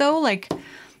control it though. Like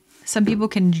some people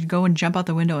can go and jump out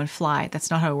the window and fly. That's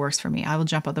not how it works for me. I will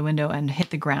jump out the window and hit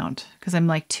the ground because I'm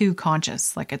like too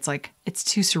conscious. Like it's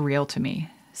too surreal to me.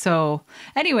 So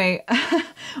anyway,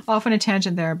 off on a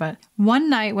tangent there, but one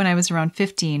night when I was around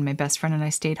 15, my best friend and I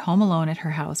stayed home alone at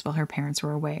her house while her parents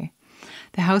were away.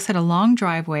 The house had a long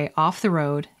driveway off the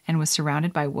road and was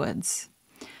surrounded by woods.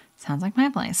 Sounds like my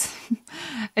place.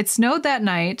 It snowed that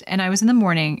night and I was in the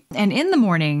morning. And in the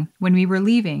morning, when we were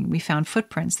leaving, we found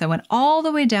footprints that went all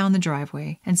the way down the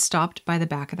driveway and stopped by the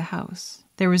back of the house.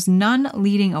 There was none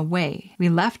leading away. We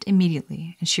left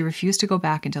immediately and she refused to go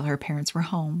back until her parents were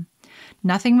home.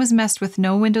 Nothing was messed with,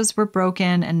 no windows were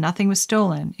broken, and nothing was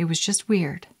stolen. It was just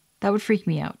weird. That would freak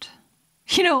me out.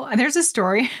 You know, there's a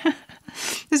story.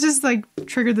 This just like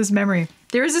triggered this memory.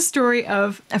 There is a story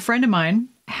of a friend of mine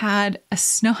had his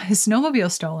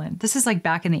snowmobile stolen. This is like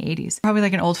back in the 80s, probably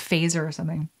like an old Phaser or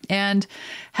something, and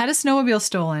had a snowmobile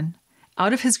stolen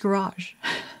out of his garage.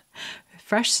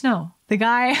 Fresh snow. The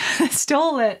guy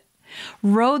stole it,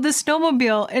 rode the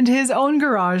snowmobile into his own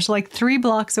garage like 3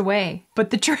 blocks away. But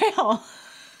the trail,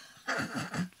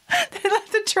 they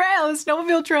left the trail, the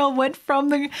snowmobile trail went from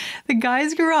the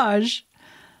guy's garage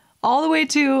all the way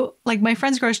to like my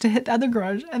friend's garage to hit the other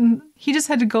garage. And he just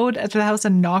had to go to the house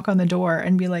and knock on the door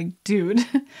and be like, dude,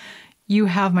 you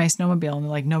have my snowmobile. And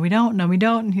they're like, no, we don't. No, we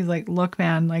don't. And he's like, look,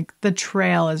 man, like the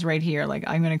trail is right here. Like,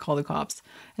 I'm going to call the cops.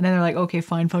 And then they're like, okay,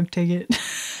 fine, fuck, take it.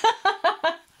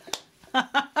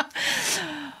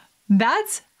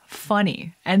 That's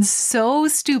funny and so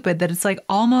stupid that it's like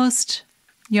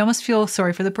you almost feel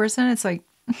sorry for the person. It's like,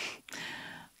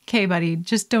 okay, buddy,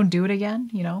 just don't do it again,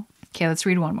 you know? Okay, let's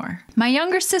read one more. My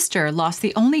younger sister lost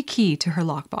the only key to her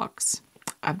lockbox.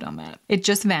 I've done that. It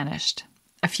just vanished.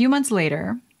 A few months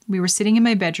later, we were sitting in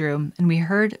my bedroom and we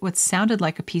heard what sounded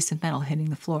like a piece of metal hitting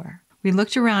the floor. We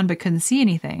looked around but couldn't see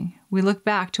anything. We looked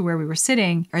back to where we were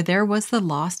sitting, or there was the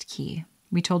lost key.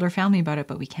 We told our family about it,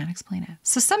 but we can't explain it.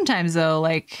 So sometimes though,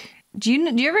 like, do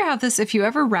you ever have this, if you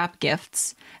ever wrap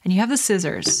gifts and you have the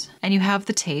scissors and you have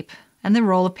the tape and the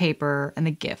roll of paper and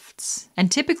the gifts.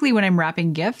 And typically when I'm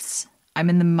wrapping gifts, I'm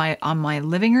on my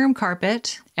living room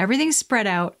carpet. Everything's spread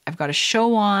out. I've got a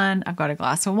show on. I've got a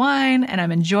glass of wine and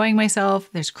I'm enjoying myself.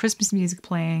 There's Christmas music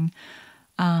playing.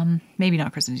 Maybe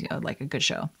not Christmas music, like a good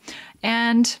show.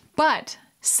 But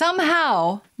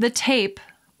somehow the tape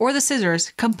or the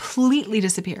scissors completely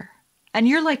disappear. And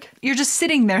you're just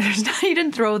sitting there. You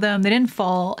didn't throw them. They didn't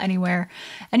fall anywhere.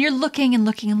 And you're looking and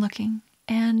looking and looking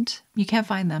and you can't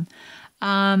find them.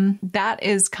 That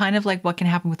is kind of like what can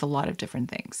happen with a lot of different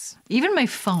things. Even my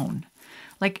phone.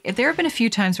 Like there have been a few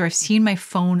times where I've seen my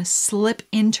phone slip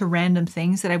into random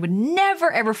things that I would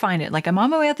never ever find it. Like I'm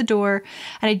on my way out the door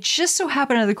and I just so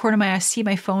happen out of the corner of my eye see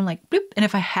my phone like bloop. And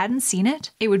if I hadn't seen it,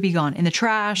 it would be gone in the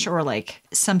trash or like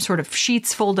some sort of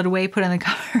sheets folded away, put in the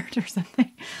cupboard or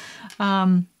something.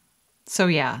 So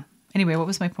yeah. Anyway, what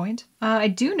was my point? I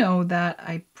do know that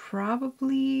I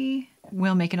probably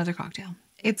will make another cocktail.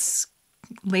 It's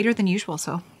later than usual,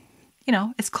 so, you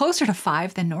know, it's closer to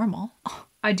 5 than normal.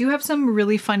 I do have some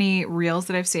really funny reels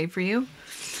that I've saved for you,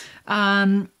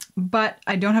 but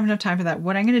I don't have enough time for that.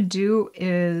 What I'm going to do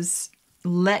is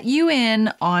let you in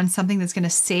on something that's going to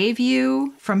save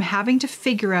you from having to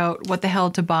figure out what the hell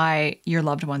to buy your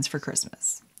loved ones for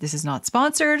Christmas. This is not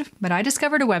sponsored, but I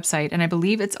discovered a website and I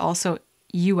believe it's also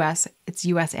US. It's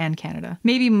US and Canada.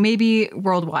 Maybe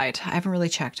worldwide. I haven't really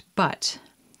checked, but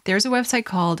there's a website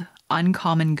called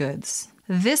Uncommon Goods.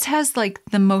 This has like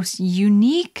the most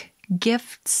unique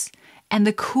gifts and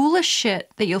the coolest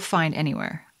shit that you'll find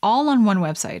anywhere, all on one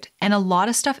website. And a lot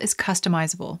of stuff is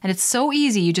customizable and it's so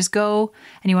easy. You just go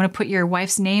and you want to put your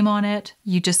wife's name on it.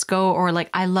 You just go, or like,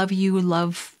 I love you,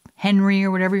 love Henry,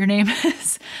 or whatever your name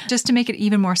is, just to make it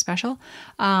even more special.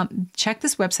 Check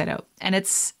this website out. And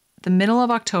it's the middle of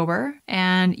October,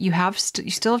 and you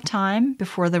still have time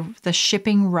before the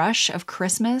shipping rush of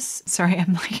Christmas. Sorry,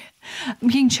 I'm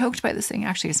being choked by this thing.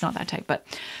 Actually, it's not that tight, but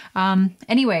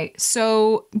anyway,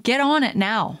 so get on it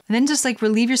now. And then just like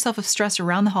relieve yourself of stress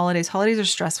around the holidays. Holidays are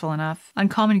stressful enough.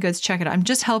 Uncommon Goods, check it out. I'm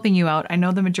just helping you out. I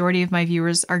know the majority of my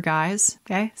viewers are guys,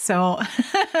 okay? So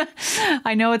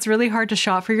I know it's really hard to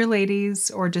shop for your ladies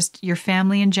or just your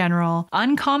family in general.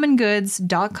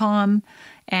 Uncommongoods.com,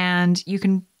 and you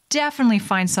can definitely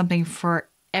find something for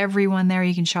everyone there.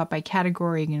 You can shop by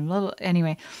category.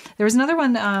 Anyway, there was another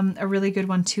one, a really good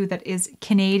one too, that is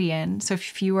Canadian. So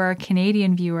if you are a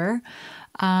Canadian viewer,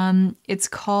 it's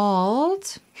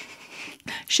called,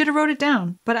 should have wrote it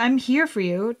down, but I'm here for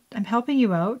you. I'm helping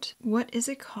you out. What is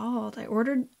it called? I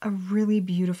ordered a really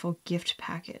beautiful gift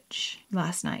package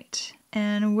last night.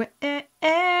 And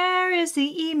where is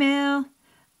the email?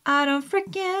 I don't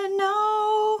freaking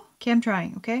know. Okay, I'm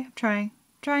trying. Okay, I'm trying.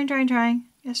 Trying.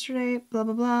 Yesterday, blah,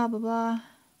 blah, blah, blah, blah.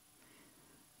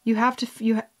 You have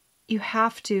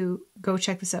to go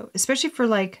check this out, especially for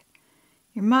like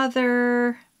your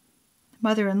mother-in-law,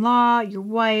 your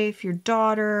wife, your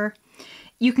daughter.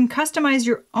 You can customize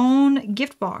your own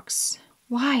gift box.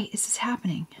 Why is this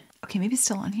happening? Okay, maybe it's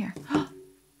still on here.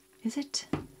 Is it?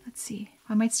 Let's see.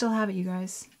 I might still have it, you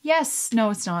guys. Yes.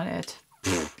 No, it's not it.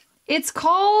 It's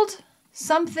called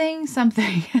something.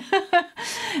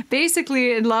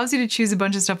 Basically, it allows you to choose a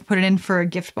bunch of stuff to put it in for a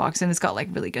gift box, and it's got like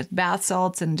really good bath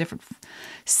salts and different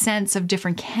scents of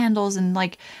different candles and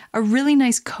like a really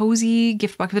nice cozy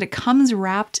gift box, but it comes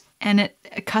wrapped and it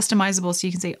customizable, so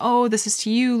you can say, oh, this is to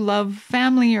you, love,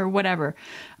 family, or whatever.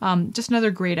 Just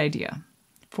another great idea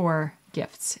for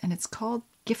gifts, and it's called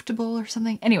Giftable or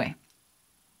something. Anyway,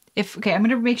 I'm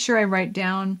gonna make sure I write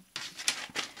down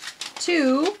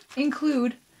to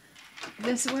include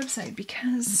this website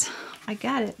because I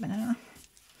got it, but I don't know.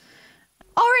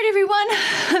 All right, everyone,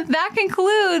 that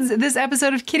concludes this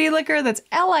episode of Kitty Liquor. That's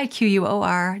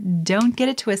Liquor. Don't get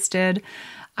it twisted.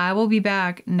 I will be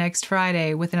back next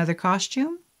Friday with another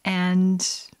costume and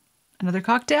another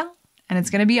cocktail, and it's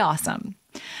going to be awesome.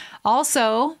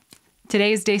 Also,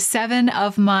 today is day 7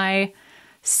 of my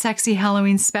Sexy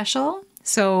Halloween special.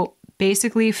 So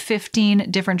basically 15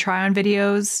 different try-on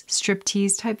videos,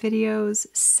 striptease type videos,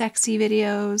 sexy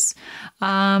videos,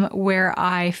 where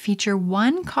I feature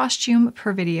one costume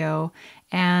per video,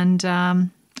 and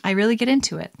I really get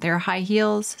into it. There are high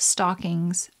heels,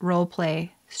 stockings, role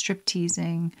play,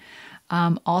 stripteasing,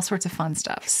 all sorts of fun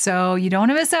stuff. So you don't want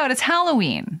to miss out. It's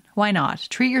Halloween. Why not?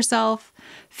 Treat yourself.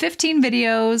 15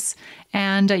 videos,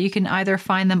 and you can either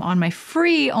find them on my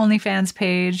free OnlyFans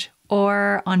page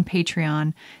or on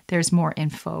Patreon. There's more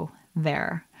info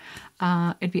there.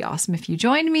 It'd be awesome if you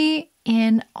joined me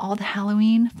in all the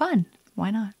Halloween fun.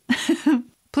 Why not?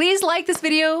 Please like this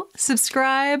video,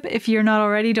 subscribe if you're not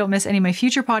already. Don't miss any of my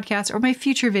future podcasts or my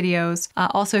future videos.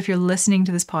 Also, if you're listening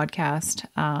to this podcast,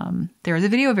 there is a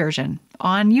video version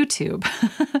on YouTube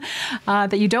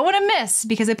that you don't want to miss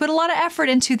because I put a lot of effort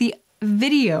into the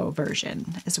video version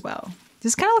as well.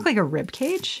 Does this kind of look like a rib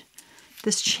cage?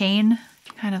 This chain,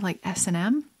 kind of like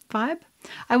S&M vibe.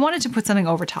 I wanted to put something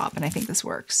over top, and I think this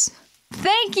works.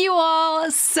 Thank you all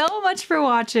so much for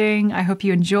watching. I hope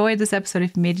you enjoyed this episode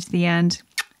if you made it to the end.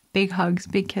 Big hugs,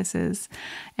 big kisses.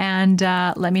 And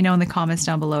let me know in the comments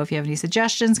down below if you have any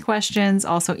suggestions, questions.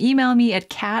 Also email me at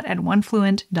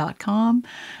kat@onefluent.com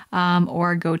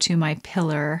or go to my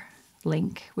Pillar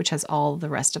link, which has all the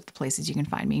rest of the places you can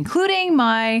find me, including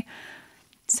my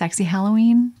Sexy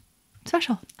Halloween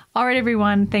special. All right,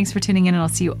 everyone. Thanks for tuning in, and I'll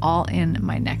see you all in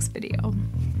my next video.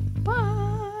 Bye.